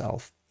case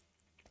itself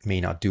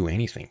may not do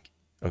anything.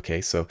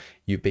 Okay, so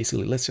you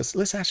basically,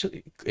 let's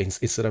actually,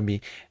 instead of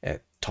me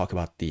talk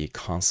about the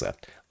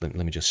concept, let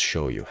me just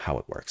show you how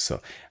it works.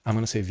 So I'm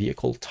going to say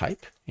vehicle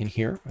type in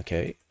here.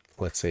 Okay,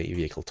 let's say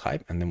vehicle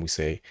type, and then we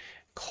say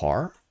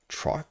car,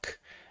 truck,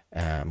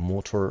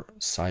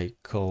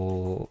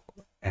 motorcycle,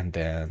 and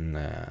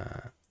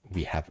then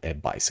we have a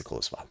bicycle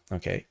as well.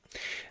 Okay,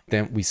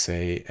 then we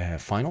say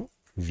final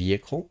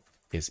vehicle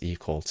is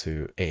equal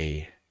to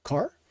a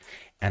car,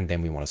 and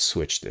then we want to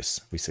switch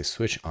this. We say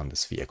switch on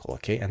this vehicle.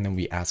 Okay, and then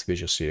we ask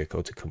Visual Studio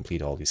Code to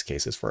complete all these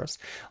cases for us.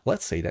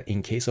 Let's say that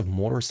in case of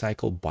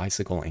motorcycle,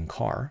 bicycle, and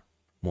car,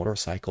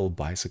 motorcycle,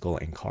 bicycle,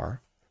 and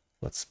car,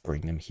 let's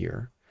bring them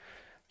here,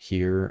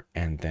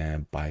 and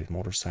then by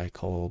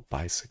motorcycle,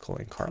 bicycle,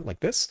 and car,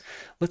 like this.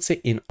 Let's say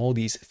in all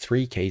these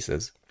 3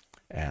 cases,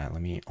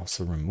 let me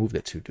also remove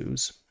the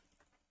to-dos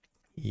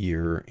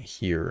here,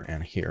 here,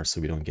 and here, so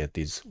we don't get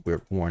these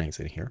weird warnings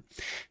in here.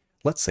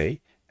 Let's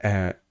say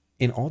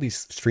in all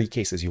these 3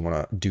 cases, you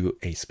want to do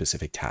a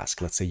specific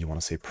task. Let's say you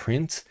want to say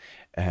print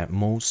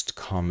most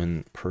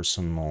common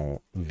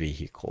personal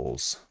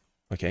vehicles.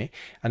 Okay,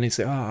 and you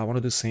say, oh, I want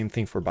to do the same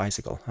thing for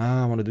bicycle.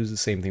 I want to do the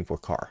same thing for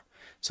car.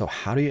 So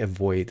how do you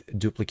avoid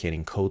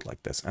duplicating code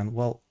like this? And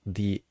well,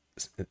 it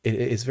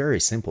is very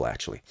simple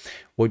actually.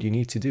 What you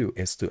need to do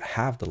is to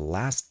have the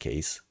last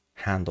case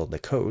handle the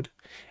code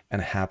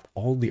and have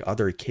all the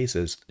other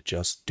cases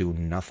just do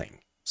nothing.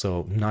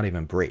 So not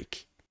even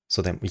break.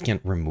 So then we can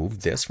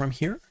remove this from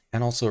here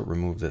and also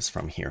remove this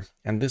from here.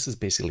 And this is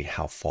basically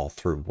how fall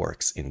through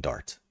works in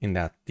Dart, in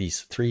that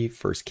these 3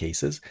 first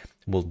cases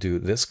will do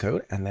this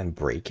code and then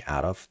break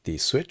out of the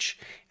switch.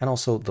 And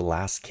also the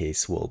last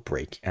case will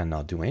break and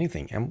not do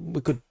anything. And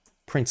we could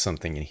print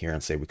something in here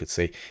and say, we could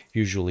say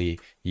usually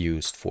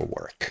used for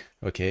work.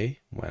 Okay,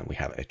 when we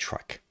have a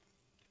truck.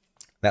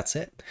 That's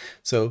it.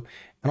 So,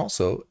 and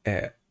also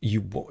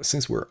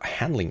since we're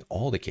handling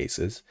all the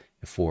cases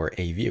for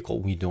a vehicle,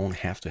 we don't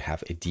have to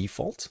have a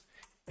default.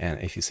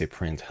 And if you say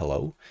print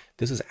hello,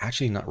 this is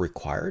actually not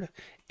required.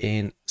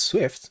 In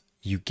Swift,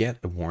 you get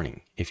a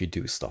warning if you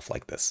do stuff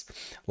like this.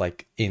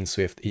 Like in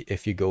Swift,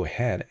 if you go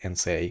ahead and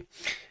say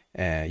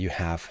you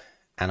have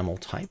animal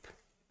type,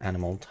 and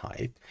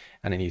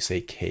then you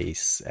say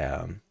case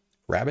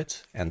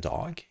rabbit and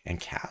dog and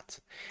cat.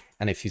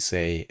 And if you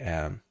say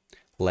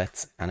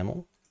let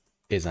animal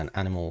is an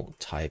animal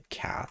type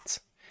cat,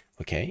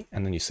 okay,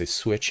 and then you say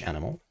switch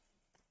animal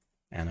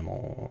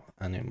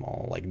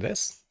like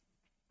this.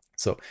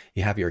 So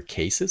you have your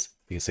cases.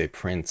 You can say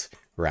print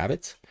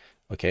rabbit,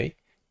 okay,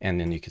 and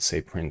then you can say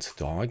print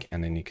dog,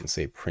 and then you can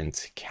say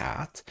print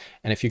cat.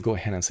 And if you go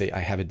ahead and say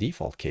I have a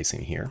default case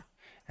in here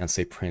and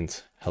say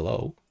print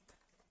hello,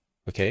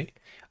 okay,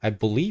 I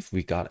believe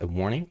we got a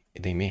warning.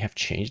 They may have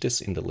changed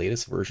this in the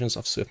latest versions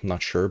of Swift. I'm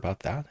not sure about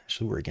that.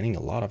 Actually, we're getting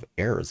a lot of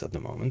errors at the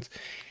moment.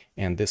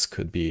 And this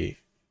could be,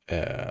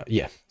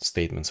 yeah,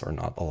 statements are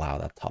not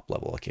allowed at top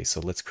level. Okay, so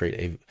let's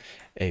create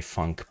a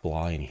func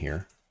blah in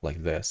here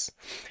like this.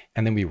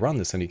 And then we run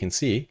this and you can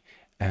see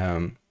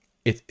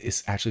it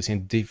is actually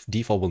saying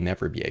default will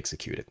never be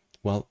executed.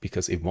 Well,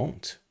 because it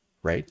won't,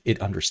 right? It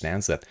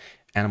understands that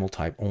animal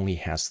type only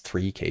has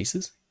 3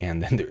 cases,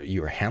 and then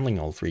you're handling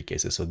all 3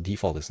 cases, so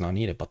default is not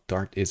needed. But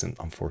Dart isn't,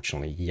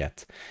 unfortunately,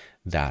 yet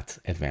that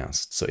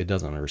advanced, so it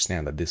doesn't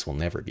understand that this will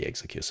never be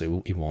executed,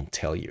 so it won't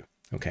tell you.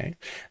 Okay,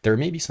 there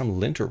may be some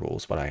linter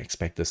rules, but I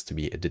expect this to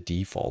be the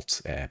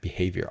default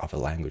behavior of a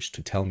language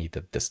to tell me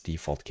that this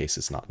default case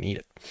is not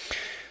needed.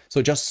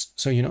 So just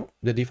so you know,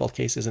 the default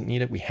case isn't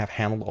needed. We have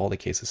handled all the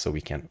cases, so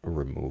we can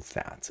remove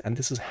that. And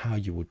this is how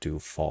you would do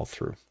fall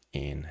through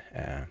in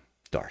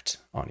Dart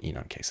on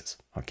enum cases.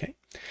 Okay,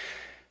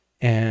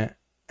 and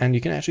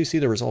you can actually see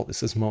the result.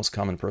 This is most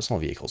common personal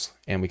vehicles,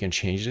 and we can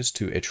change this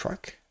to a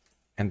truck,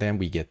 and then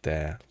we get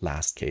the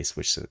last case,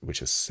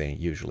 which is saying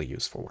usually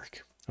used for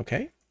work.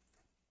 Okay,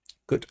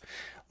 good.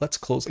 Let's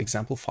close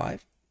example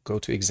 5. Go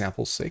to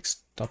example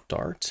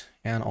 6.dart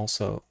and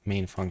also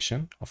main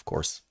function. Of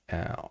course,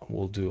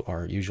 we'll do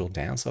our usual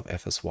dance of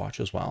fswatch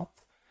as well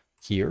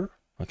here.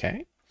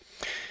 Okay.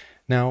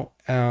 Now,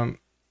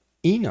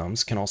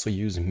 enums can also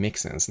use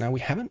mixins. Now, we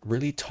haven't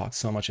really talked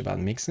so much about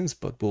mixins,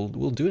 but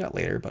we'll do that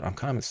later. But I'm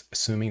kind of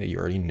assuming that you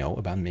already know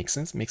about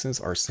mixins.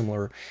 Mixins are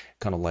similar,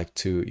 kind of like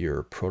to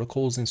your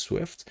protocols in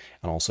Swift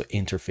and also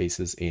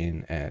interfaces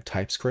in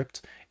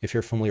TypeScript, if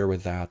you're familiar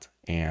with that.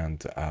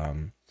 And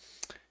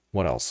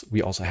what else?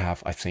 We also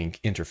have, I think,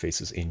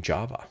 interfaces in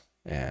Java,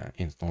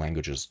 in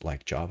languages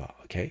like Java.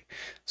 Okay,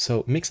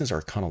 so mixins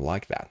are kind of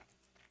like that.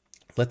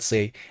 Let's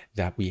say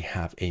that we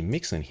have a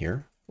mixin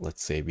here.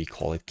 Let's say we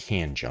call it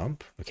can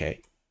jump.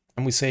 Okay,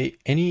 and we say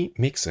any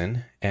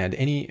mixin and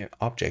any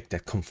object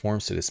that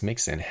conforms to this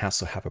mixin has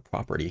to have a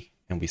property.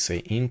 And we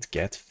say int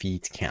get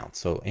feet count.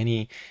 So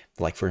any,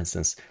 like for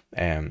instance,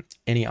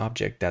 any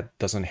object that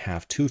doesn't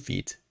have 2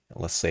 feet,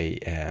 let's say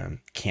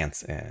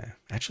can't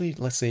actually,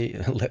 let's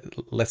say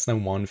less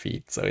than 1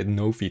 feet, so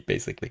no feet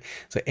basically.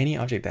 So any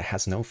object that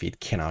has no feet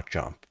cannot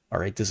jump. All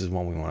right, this is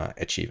what we want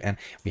to achieve. And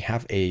we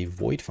have a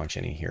void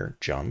function in here,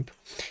 jump,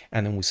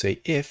 and then we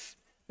say if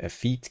a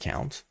feet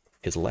count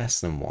is less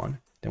than 1,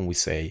 then we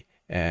say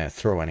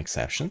throw an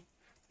exception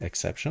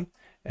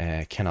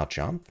cannot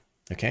jump.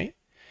 Okay,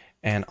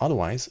 and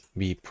otherwise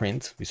we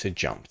print, we say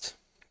jumped.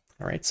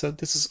 All right, so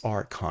this is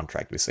our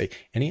contract. We say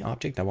any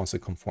object that wants to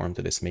conform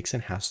to this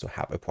mixin has to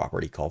have a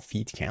property called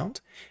feet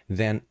count.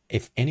 Then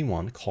if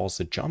anyone calls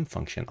the jump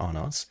function on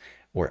us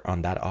or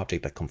on that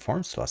object that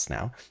conforms to us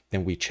now,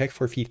 then we check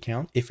for feet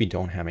count. If we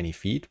don't have any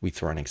feet, we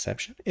throw an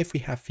exception. If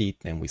we have feet,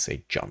 then we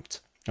say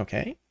jumped.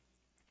 Okay,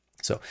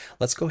 so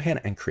let's go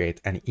ahead and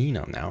create an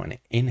enum now, an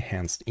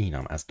enhanced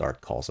enum as Dart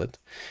calls it,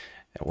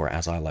 or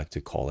as I like to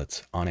call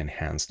it,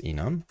 unenhanced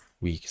enum.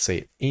 We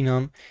say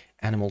enum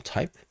animal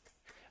type.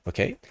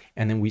 Okay,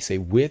 and then we say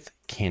with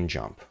can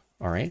jump.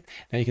 All right,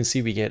 now you can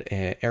see we get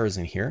errors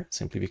in here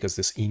simply because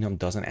this enum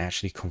doesn't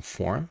actually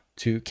conform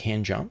to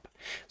can jump.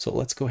 So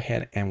let's go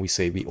ahead and we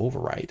say we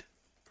override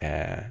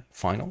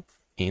final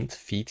int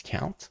feet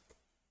count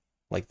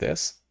like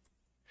this,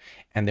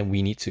 and then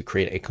we need to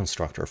create a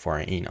constructor for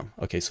our enum.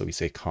 Okay, so we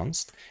say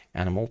const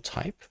animal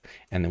type,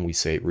 and then we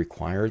say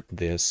required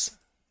this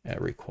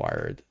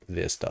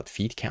dot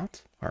feet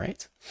count. All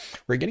right,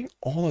 we're getting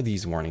all of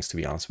these warnings, to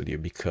be honest with you,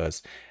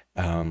 because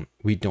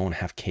we don't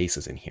have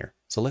cases in here.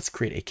 So let's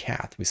create a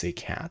cat. We say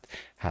cat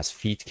has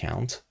feet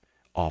count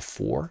of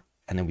 4,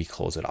 and then we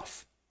close it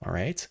off. All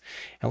right,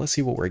 and let's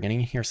see what we're getting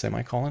here,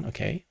 semicolon.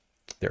 Okay,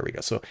 there we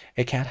go. So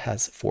a cat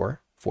has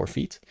 4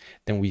 feet.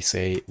 Then we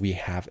say we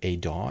have a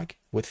dog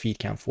with feet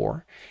count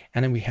 4,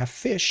 and then we have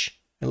fish,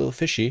 a little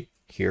fishy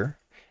here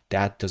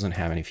that doesn't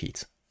have any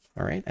feet.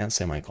 All right, and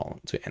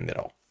semicolon to end it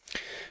all.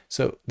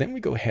 So then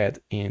we go ahead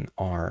in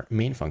our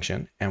main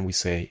function and we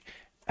say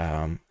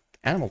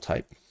animal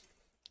type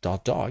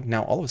dot dog.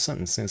 Now all of a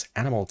sudden, since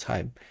animal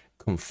type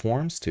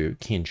conforms to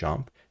can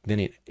jump,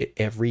 then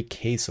every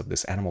case of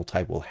this animal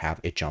type will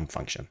have a jump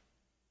function.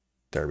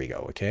 There we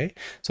go. Okay,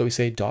 so we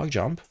say dog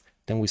jump,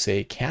 then we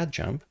say cat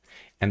jump,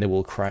 and then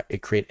we'll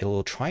create a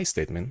little try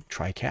statement,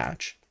 try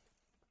catch,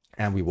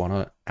 and we want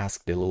to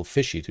ask the little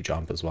fishy to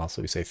jump as well.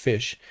 So we say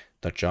fish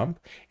dot jump,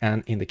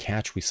 and in the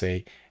catch we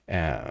say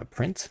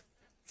print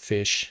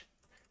fish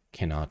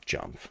cannot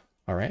jump.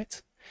 All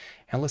right,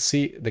 and let's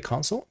see the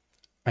console,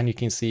 and you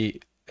can see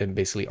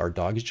basically our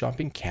dog is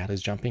jumping, cat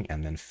is jumping,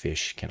 and then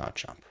fish cannot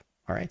jump.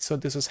 All right, so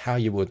this is how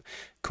you would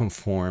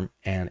conform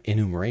an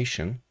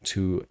enumeration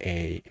to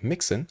a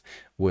mixin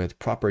with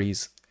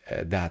properties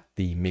that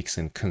the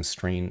mixin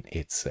constrain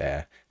its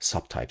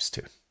subtypes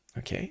to.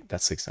 Okay,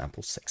 that's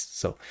example 6.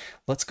 So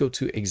let's go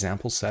to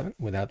example 7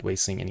 without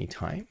wasting any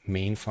time.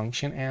 Main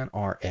function and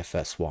our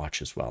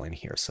fswatch as well in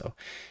here. So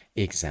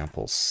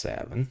example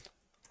 7,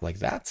 like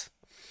that.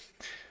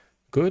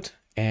 Good.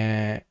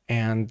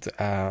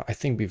 I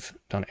think we've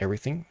done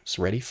everything. It's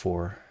ready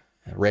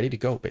to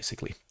go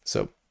basically.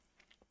 So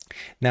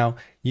now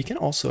you can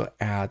also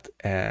add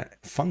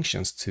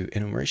functions to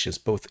enumerations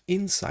both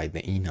inside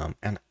the enum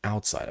and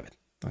outside of it.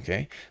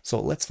 Okay,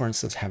 so let's for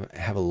instance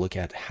have a look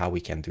at how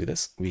we can do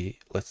this. We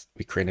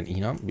create an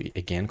enum. We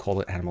again call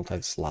it animal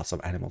types. Lots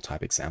of animal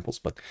type examples,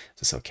 but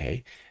this is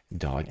okay.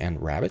 Dog and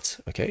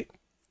rabbit. Okay,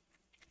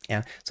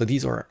 and so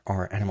these are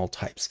our animal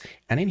types.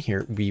 And in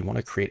here we want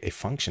to create a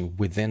function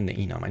within the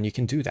enum, and you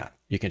can do that.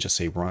 You can just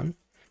say run,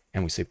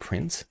 and we say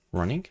print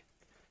running.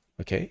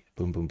 Okay,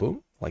 boom, boom,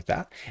 boom, like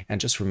that.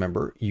 And just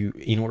remember,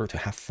 in order to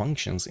have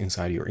functions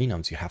inside your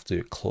enums, you have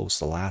to close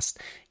the last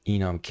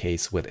enum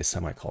case with a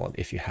semicolon.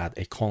 If you had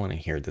a colon in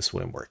here, this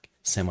wouldn't work.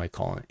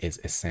 Semicolon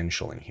is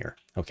essential in here,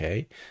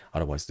 okay?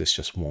 Otherwise, this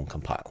just won't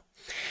compile.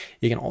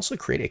 You can also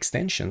create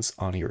extensions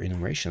on your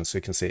enumeration. So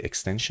you can say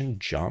extension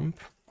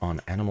jump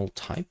on animal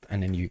type,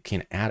 and then you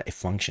can add a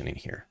function in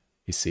here.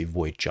 You say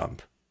void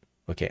jump,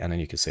 okay? And then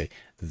you can say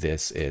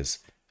this is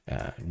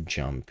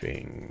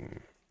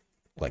jumping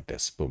like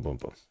this, boom, boom,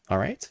 boom. All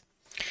right.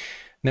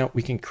 Now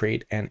we can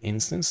create an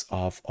instance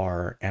of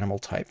our animal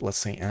type. Let's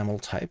say animal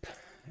type,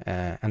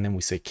 and then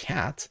we say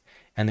cat,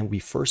 and then we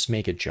first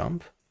make it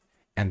jump,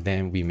 and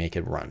then we make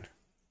it run.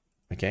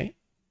 Okay.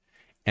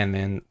 And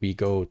then we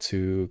go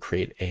to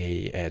create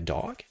a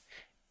dog.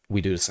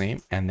 We do the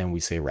same, and then we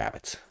say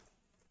rabbit,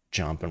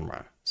 jump and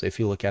run. So if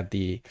you look at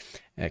the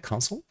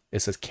console, it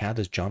says cat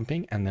is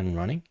jumping and then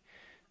running,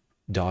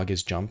 dog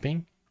is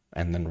jumping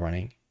and then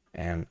running,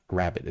 and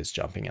rabbit is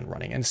jumping and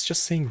running. And it's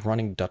just saying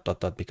running ...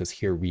 because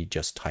here we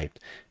just typed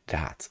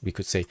that. We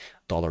could say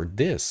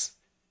 $this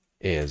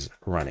is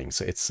running.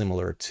 So it's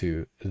similar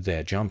to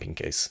the jumping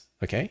case.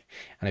 Okay.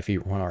 And if you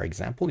run our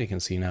example, you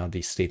can see now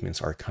these statements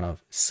are kind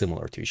of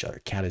similar to each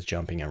other. Cat is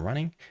jumping and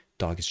running,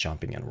 dog is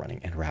jumping and running,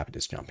 and rabbit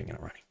is jumping and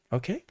running.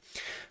 Okay.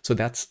 So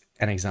that's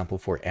an example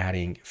for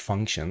adding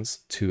functions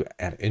to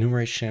an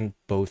enumeration,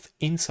 both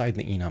inside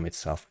the enum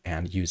itself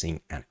and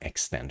using an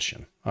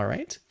extension. All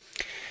right.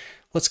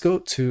 Let's go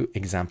to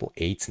example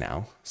 8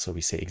 now. So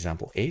we say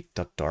example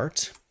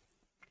 8.dart,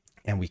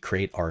 and we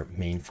create our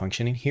main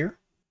function in here.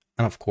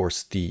 And of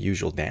course, the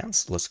usual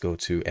dance. Let's go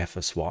to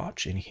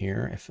fswatch in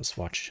here,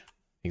 fswatch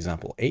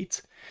example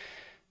 8,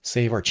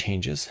 save our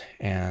changes,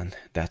 and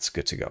that's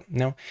good to go.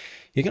 Now,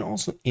 you can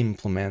also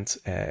implement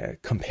a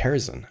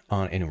comparison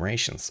on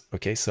enumerations.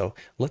 Okay, so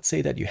let's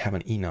say that you have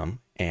an enum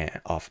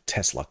of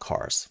Tesla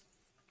cars.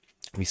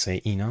 We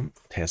say enum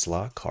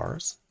Tesla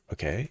cars,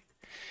 okay?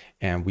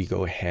 And we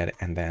go ahead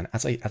and then,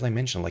 as I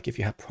mentioned, like if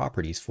you have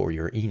properties for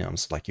your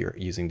enums, like you're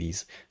using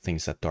these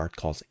things that Dart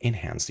calls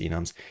enhanced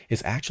enums,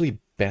 it's actually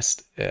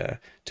best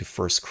to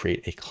first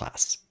create a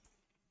class.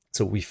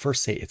 So we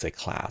first say it's a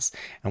class,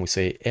 and we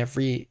say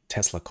every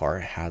Tesla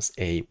car has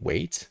a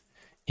weight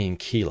in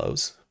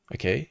kilos,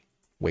 okay?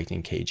 Weight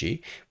in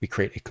kg. We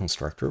create a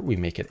constructor, we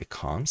make it a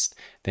const.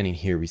 Then in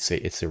here we say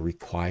it's a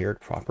required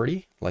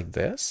property like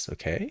this,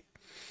 okay?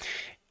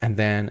 And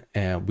then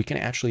we can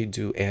actually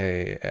do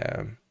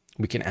a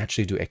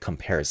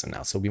comparison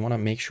now. So we want to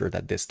make sure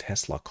that this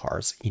Tesla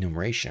cars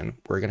enumeration,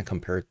 we're going to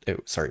convert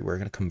it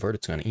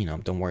to an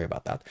enum. Don't worry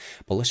about that.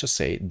 But let's just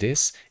say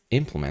this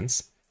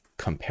implements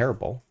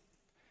comparable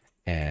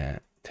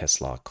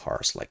Tesla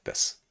cars like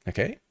this.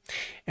 Okay.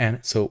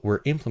 And so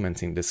we're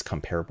implementing this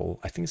comparable,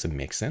 I think it's a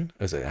mixin.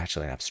 It's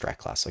actually an abstract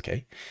class.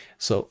 Okay.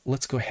 So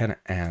let's go ahead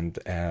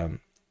and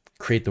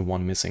create the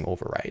one missing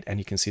override. And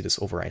you can see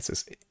this override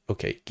says,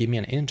 okay, give me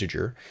an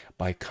integer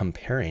by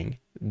comparing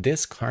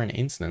this current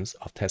instance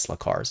of Tesla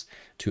cars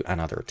to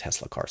another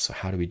Tesla car. So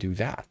how do we do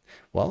that?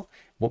 Well,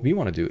 what we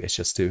want to do is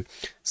just to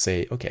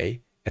say,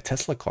 okay, a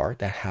Tesla car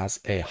that has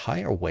a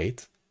higher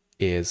weight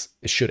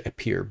should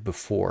appear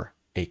before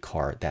a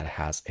car that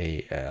has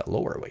a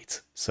lower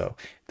weight. So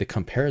the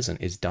comparison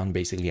is done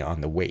basically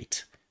on the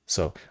weight.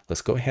 So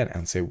let's go ahead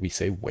and say, we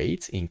say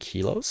weight in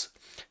kilos.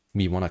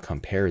 We want to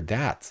compare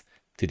that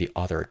to the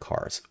other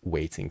cars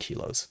weight in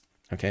kilos.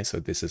 Okay, so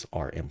this is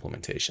our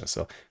implementation.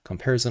 So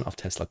comparison of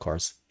Tesla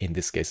cars in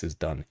this case is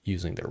done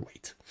using their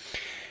weight.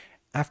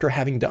 After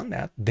having done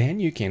that,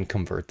 then you can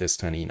convert this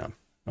to an enum.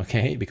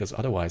 Okay, because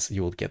otherwise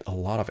you will get a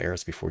lot of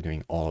errors before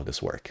doing all of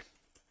this work.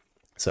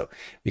 So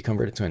we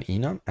convert it to an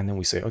enum, and then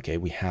we say, okay,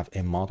 we have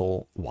a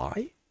model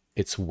Y.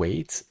 Its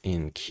weight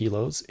in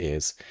kilos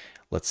is,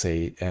 let's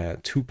say,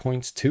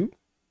 2.2.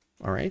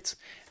 All right.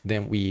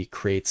 Then we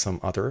create some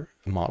other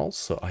models.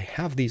 So I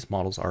have these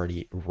models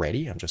already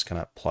ready. I'm just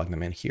going to plug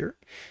them in here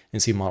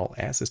and see model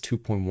S is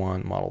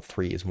 2.1, model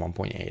 3 is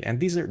 1.8. And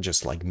these are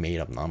just like made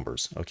up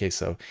numbers. Okay.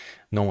 So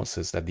no one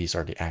says that these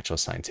are the actual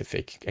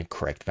scientific and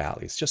correct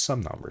values, just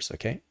some numbers.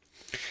 Okay.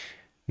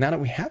 Now that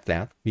we have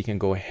that, we can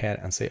go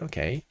ahead and say,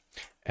 okay,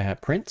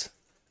 print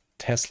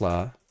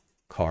Tesla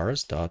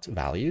cars dot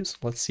values.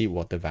 Let's see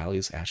what the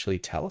values actually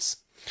tell us.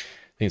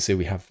 Then you say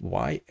we have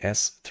Y,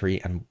 S, 3,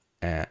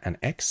 and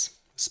X.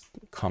 Let's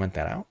comment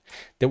that out.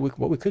 Then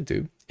what we could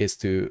do is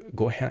to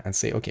go ahead and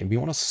say, okay, we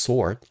want to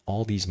sort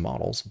all these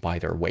models by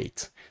their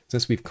weight.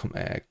 Since we've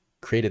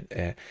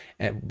created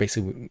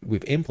basically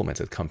we've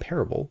implemented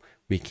comparable,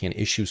 we can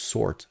issue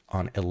sort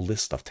on a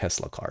list of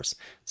Tesla cars.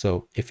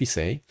 So if we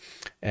say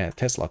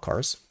Tesla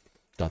cars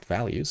dot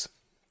values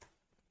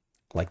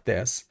like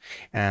this,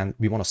 and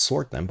we want to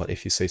sort them, but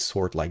if you say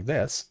sort like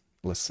this,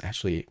 let's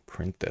actually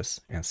print this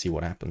and see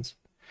what happens.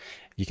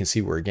 You can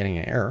see we're getting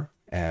an error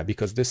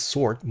because this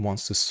sort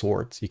wants to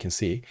sort, you can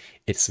see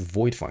it's a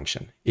void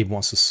function. It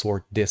wants to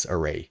sort this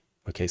array.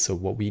 Okay, so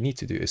what we need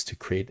to do is to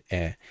create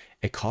a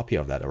copy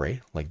of that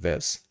array like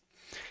this,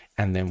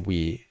 and then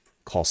we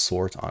call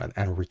sort on it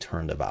and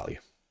return the value.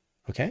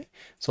 Okay,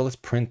 so let's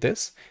print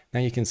this. Now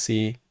you can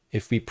see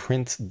if we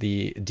print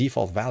the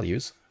default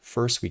values,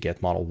 first we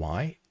get model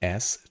Y,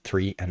 S,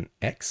 3, and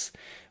X.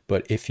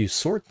 But if you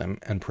sort them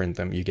and print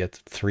them, you get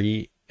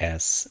 3,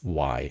 S,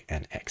 Y,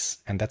 and X.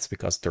 And that's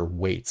because their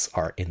weights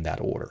are in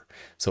that order.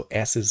 So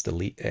S is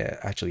the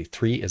actually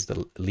 3 is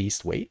the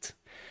least weight.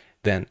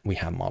 Then we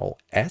have model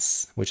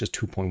S, which is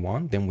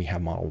 2.1. Then we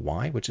have model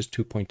Y, which is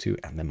 2.2,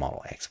 and then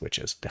model X, which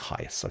is the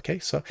highest. Okay,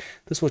 so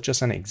this was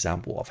just an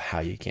example of how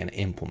you can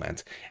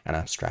implement an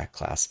abstract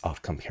class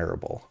of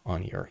comparable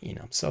on your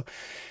enum. So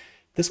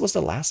this was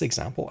the last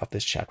example of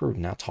this chapter. We've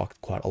now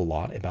talked quite a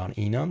lot about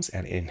enums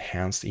and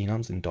enhanced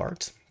enums in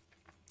Dart.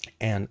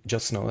 And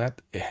just know that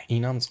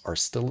enums are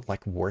still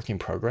like work in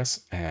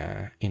progress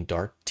in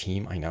Dart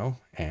team, I know,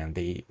 and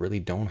they really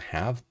don't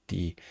have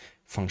the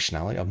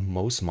functionality of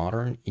most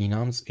modern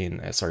enums in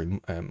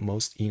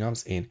most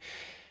enums in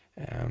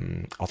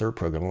other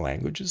programming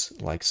languages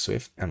like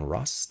Swift and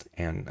Rust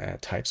and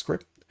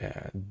TypeScript.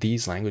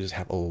 These languages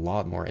have a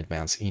lot more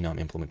advanced enum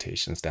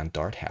implementations than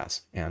Dart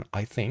has. And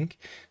I think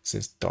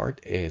since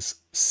Dart is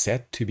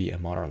set to be a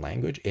modern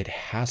language, it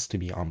has to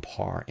be on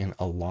par in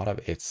a lot of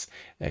its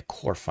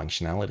core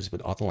functionalities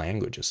with other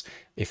languages.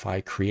 If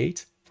I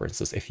create, for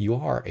instance, if you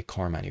are a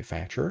car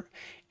manufacturer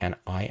and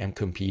I am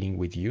competing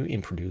with you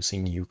in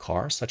producing new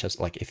cars, such as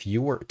like if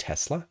you were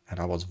Tesla and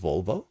I was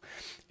Volvo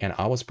and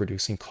I was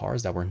producing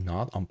cars that were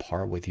not on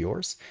par with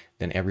yours,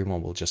 then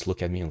everyone will just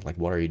look at me and like,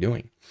 what are you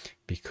doing?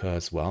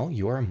 Because, well,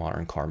 you're a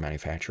modern car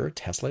manufacturer.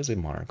 Tesla is a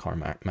modern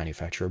car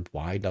manufacturer.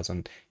 Why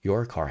doesn't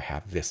your car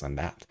have this and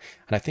that?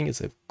 And I think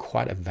it's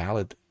quite a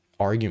valid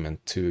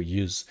argument to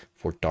use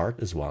for Dart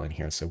as well in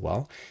here. So,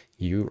 well,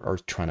 you are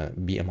trying to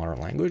be a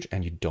modern language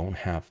and you don't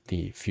have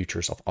the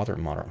features of other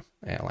modern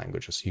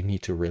languages. You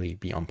need to really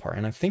be on par.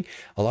 And I think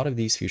a lot of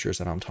these features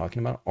that I'm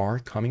talking about are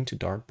coming to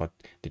Dart, but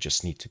they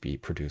just need to be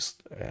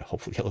produced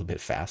hopefully a little bit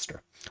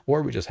faster,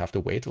 or we just have to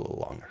wait a little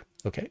longer.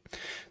 Okay,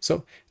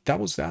 so that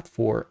was that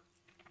for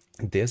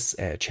this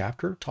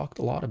chapter. Talked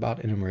a lot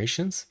about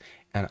enumerations,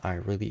 and I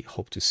really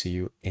hope to see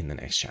you in the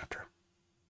next chapter.